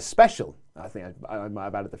makes you guys special. I think I might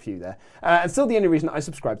have added a few there. And still the only reason I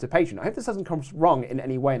subscribe to Patreon. I hope this doesn't come wrong in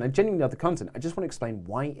any way, and I genuinely love the content. I just want to explain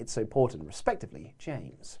why it's so important, respectively,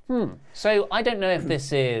 James. So I don't know if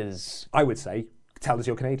this is... I would say, tell us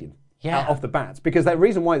you're Canadian. Yeah. Off the bat. Because the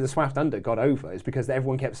reason why the Swaft Under got over is because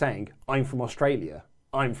everyone kept saying, I'm from Australia,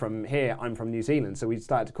 I'm from here, I'm from New Zealand. So we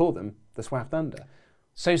started to call them the Swaft Under.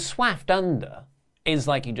 So Swaft Under is,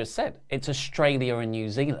 like you just said, it's Australia and New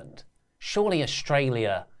Zealand. Surely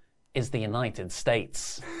Australia is the United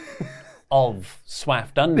States of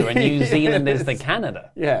Swaft Under and New Zealand is the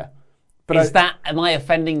Canada. Yeah. But am I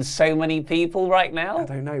offending so many people right now? I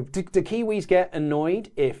don't know. Do Kiwis get annoyed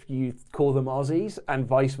if you call them Aussies and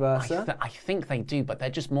vice versa? I think they do, but they're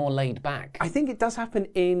just more laid back. I think it does happen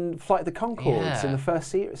in Flight of the Conchords in the first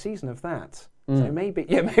season of that. So maybe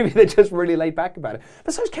they're just really laid back about it.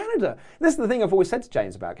 But so's Canada. This is the thing I've always said to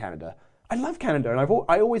James about Canada. I love Canada, and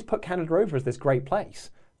I always put Canada over as this great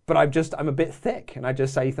place. But I'm a bit thick, and I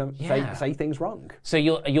just say things wrong. So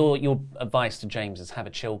your advice to James is have a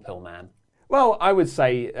chill pill, man. Well, I would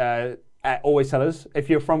say always tell us. If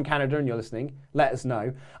you're from Canada and you're listening, let us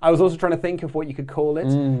know. I was also trying to think of what you could call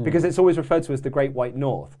it, because it's always referred to as the Great White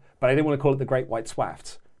North, but I didn't want to call it the Great White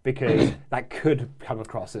Swaft, because that could come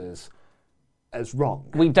across as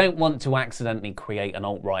wrong. We don't want to accidentally create an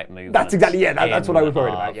alt-right movement. That's exactly, that's what I was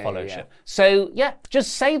worried about. Yeah. So,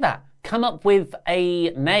 just say that. Come up with a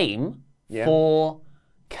name for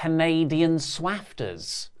Canadian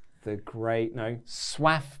Swafters. The Great,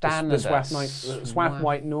 Swaft the Swaff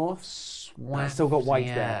White North. I still got white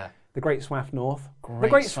there. The Great Swaff North. The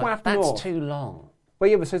Great Swaff North. That's too long.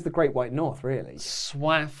 Well, yeah, but so it's the Great White North, really.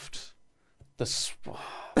 Swaft.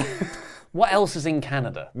 What else is in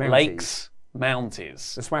Canada? Mounties. Lakes,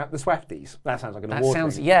 mounties. The Swafties. That sounds like an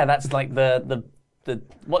award. That's like the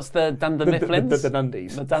what's the Dunder Mifflins? The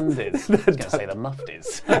Dundies. The Dundies. I was going to say the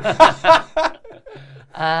Mufties.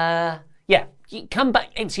 Come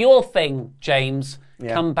back. It's your thing, James.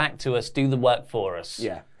 Yeah. Come back to us. Do the work for us.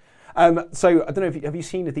 Yeah. So I don't know. Have you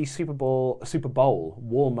seen these Super Bowl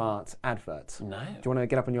Walmart adverts? No. Do you want to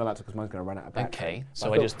get up on your laptop because mine's going to run out of battery? Okay.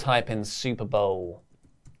 So I just type in Super Bowl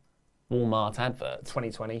Walmart adverts.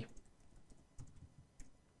 2020.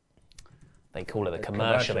 They call it a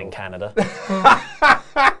commercial in Canada.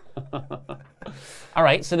 All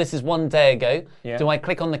right, so this is one day ago. Yeah. Do I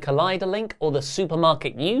click on the Collider link or the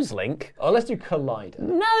Supermarket News link? Oh, let's do Collider.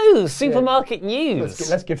 No, Supermarket News.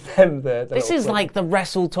 Let's give them the This is like the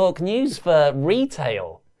Wrestle Talk News for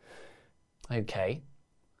retail. Okay.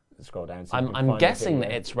 Let's scroll down. I'm guessing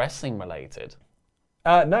that it's wrestling related.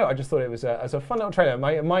 No, I just thought it was a fun little trailer.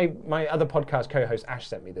 My other podcast co-host Ash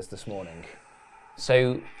sent me this morning.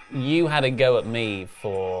 So you had a go at me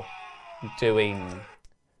for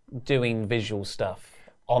doing visual stuff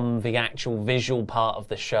on the actual visual part of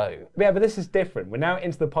the show. Yeah, but this is different. We're now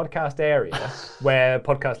into the podcast area where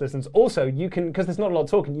podcast listeners also, you can, because there's not a lot of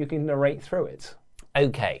talking, you can narrate through it.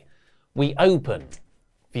 Okay. We open,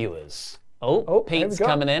 viewers. Oh Pete's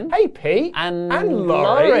coming in. Hey, Pete. And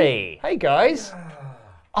Laurie. Hey, guys.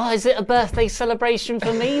 Oh, is it a birthday celebration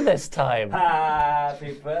for me this time?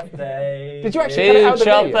 Happy birthday. Did you actually cut it out the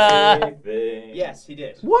Chopper? Video? Yes, he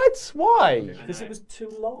did. What? Why? Because it was too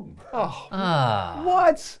long. Oh. Ah.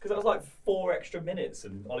 What? Because it was like 4 extra minutes,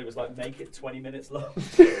 and Ollie was like, make it 20 minutes long.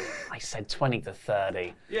 I said 20 to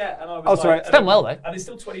 30. Yeah, and I was sorry. It's done well, though. And it's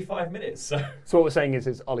still 25 minutes, so... So what we're saying is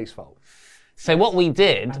it's Ollie's fault. So what we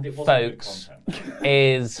did, folks,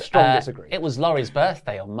 is strong disagree. It was Laurie's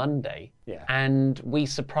birthday on Monday, yeah, and we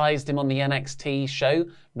surprised him on the NXT show,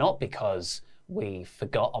 not because we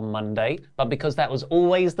forgot on Monday, but because that was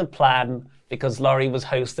always the plan, because Laurie was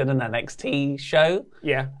hosting an NXT show.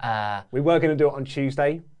 Yeah. We were going to do it on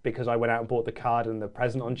Tuesday, because I went out and bought the card and the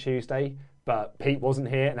present on Tuesday, but Pete wasn't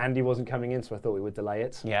here and Andy wasn't coming in, so I thought we would delay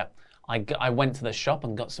it. Yeah. I went to the shop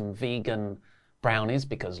and got some vegan brownies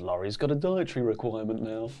because Laurie's got a dietary requirement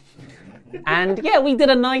now. And yeah, we did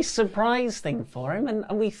a nice surprise thing for him,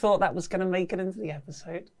 and we thought that was going to make it into the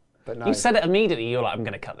episode. But no. You said it immediately. You're like, I'm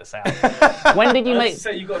going to cut this out. When did you make... So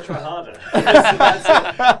you've got to try harder. That's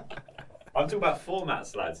it. I'm talking about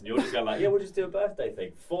formats, lads, and you're just going like, yeah, we'll just do a birthday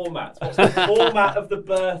thing. Formats. What's the format of the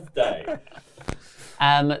birthday?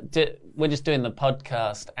 We're just doing the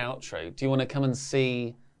podcast outro. Do you want to come and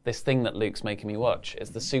see this thing that Luke's making me watch? It's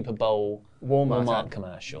the Super Bowl Walmart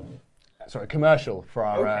commercial. Sorry, commercial for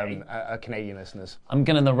our Canadian listeners. I'm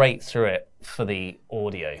going to narrate through it for the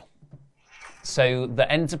audio. So the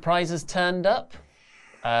Enterprise has turned up.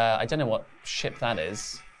 I don't know what ship that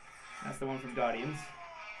is. That's the one from Guardians.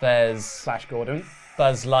 There's Flash Gordon,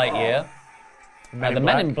 Buzz Lightyear, the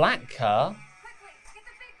Men in Black car.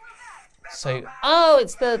 So,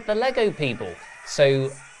 it's the Lego people.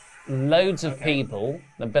 So, loads of people.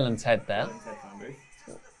 The Bill and Ted there.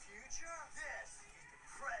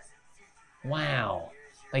 Wow,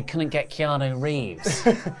 they couldn't get Keanu Reeves,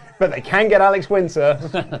 but they can get Alex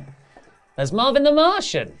Winter. There's Marvin the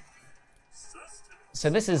Martian. So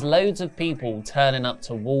this is loads of people turning up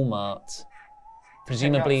to Walmart.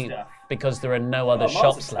 Presumably because there are no other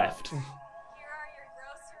shops left.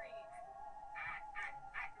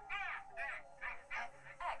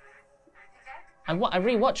 I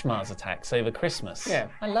rewatched Mars Attacks over Christmas. Yeah.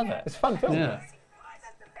 I love it. It's a fun film. Yeah.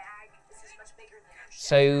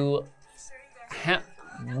 So,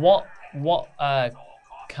 what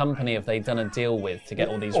company have they done a deal with to get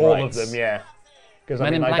all these rights? All of them, yeah.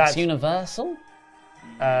 Men in Black's Universal?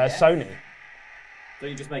 Sony. Don't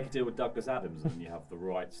you just make a deal with Douglas Adams and you have the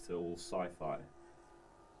rights to all sci-fi?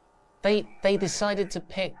 They decided to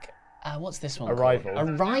pick, what's this one Arrival.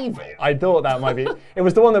 called? Arrival. I thought that might be... It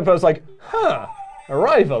was the one that was like,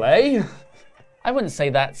 Arrival, eh? I wouldn't say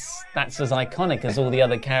that's as iconic as all the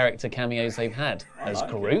other character cameos they've had. As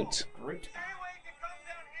Groot.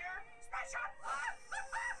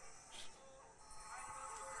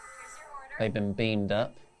 They've been beamed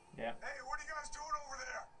up. Yeah.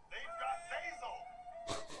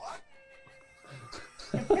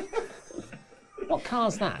 What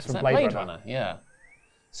car's that? Is that Blade Blade Runner. Runner? Yeah.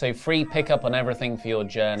 So free pickup on everything for your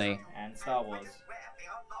journey. And Star Wars.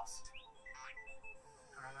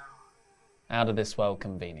 Out of this world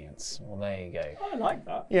convenience. Well, there you go. I like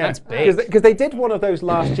that. Yeah, that's big. Because they did one of those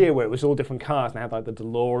last year where it was all different cars, and they had like the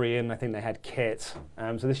DeLorean. I think they had KITT.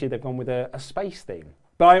 So this year they've gone with a space theme.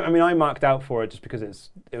 But I marked out for it just because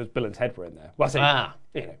it was Bill and Ted were in there. Well,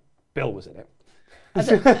 Bill was in it.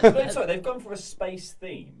 Sorry, they've gone for a space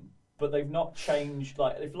theme, but they've not changed.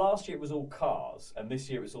 Like, if last year it was all cars and this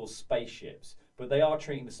year it's all spaceships, but they are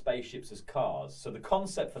treating the spaceships as cars. So the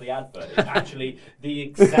concept for the advert is actually the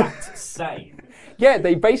exact same. Yeah,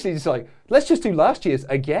 they basically just like, let's just do last year's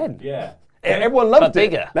again. Yeah. Everyone loved it.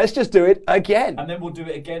 Bigger. Let's just do it again. And then we'll do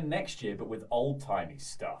it again next year, but with old-timey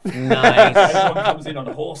stuff. Nice. Everyone comes in on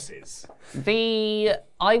horses. I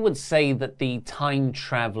would say that the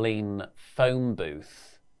time-traveling phone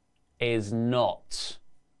booth is not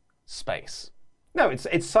space. No, it's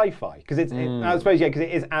sci-fi because I suppose because it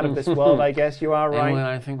is out of this world. I guess you are right. Well,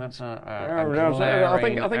 I think that's I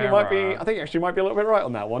think you might be. I think you actually might be a little bit right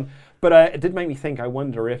on that one. But it did make me think. I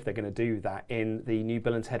wonder if they're going to do that in the new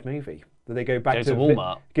Bill and Ted movie. That they go back to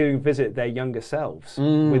Walmart, go visit their younger selves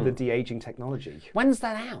with the de-aging technology. When's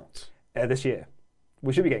that out? This year.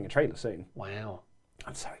 We should be getting a trailer soon. Wow,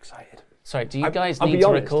 I'm so excited. Sorry, do you guys need to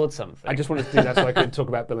record something? I just wanted to do that so I could talk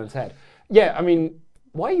about Bill and Ted. Yeah, I mean,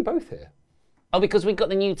 why are you both here? Oh, because we got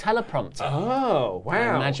the new teleprompter. Oh, wow.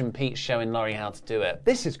 I imagine Pete's showing Laurie how to do it.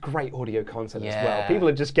 This is great audio content as well. People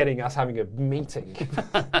are just getting us having a meeting.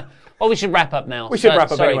 Well, we should wrap up now. We should wrap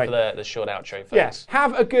up Sorry anyway. for the short outro, folks. Yes.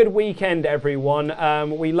 Have a good weekend, everyone.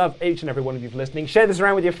 We love each and every one of you for listening. Share this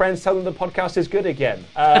around with your friends. Tell them the podcast is good again.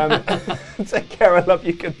 Take care. I love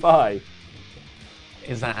you. Goodbye.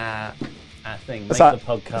 Is that our thing? Make the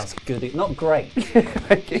podcast good. Not great.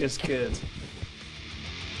 Just good.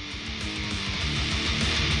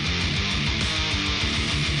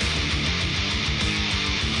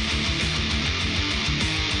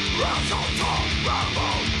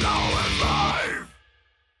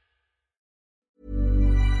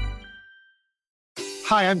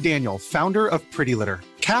 Hi, I'm Daniel, founder of Pretty Litter.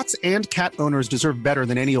 Cats and cat owners deserve better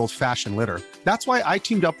than any old-fashioned litter. That's why I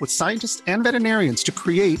teamed up with scientists and veterinarians to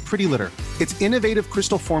create Pretty Litter. Its innovative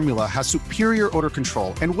crystal formula has superior odor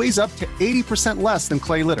control and weighs up to 80% less than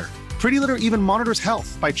clay litter. Pretty Litter even monitors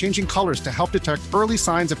health by changing colors to help detect early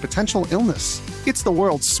signs of potential illness. It's the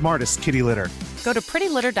world's smartest kitty litter. Go to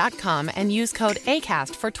prettylitter.com and use code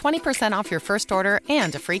ACAST for 20% off your first order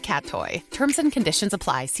and a free cat toy. Terms and conditions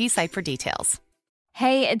apply. See site for details.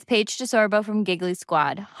 Hey, it's Paige DeSorbo from Giggly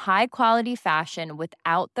Squad. High quality fashion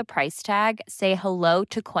without the price tag. Say hello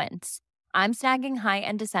to Quince. I'm snagging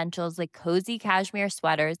high-end essentials like cozy cashmere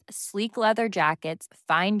sweaters, sleek leather jackets,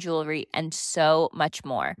 fine jewelry, and so much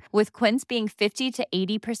more. With Quince being 50 to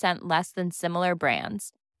 80% less than similar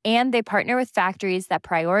brands. And they partner with factories that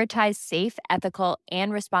prioritize safe, ethical,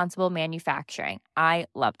 and responsible manufacturing. I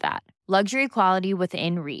love that. Luxury quality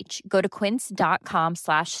within reach. Go to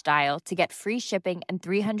quince.com/style to get free shipping and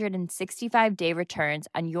 365-day returns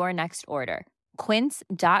on your next order.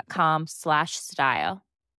 Quince.com/style.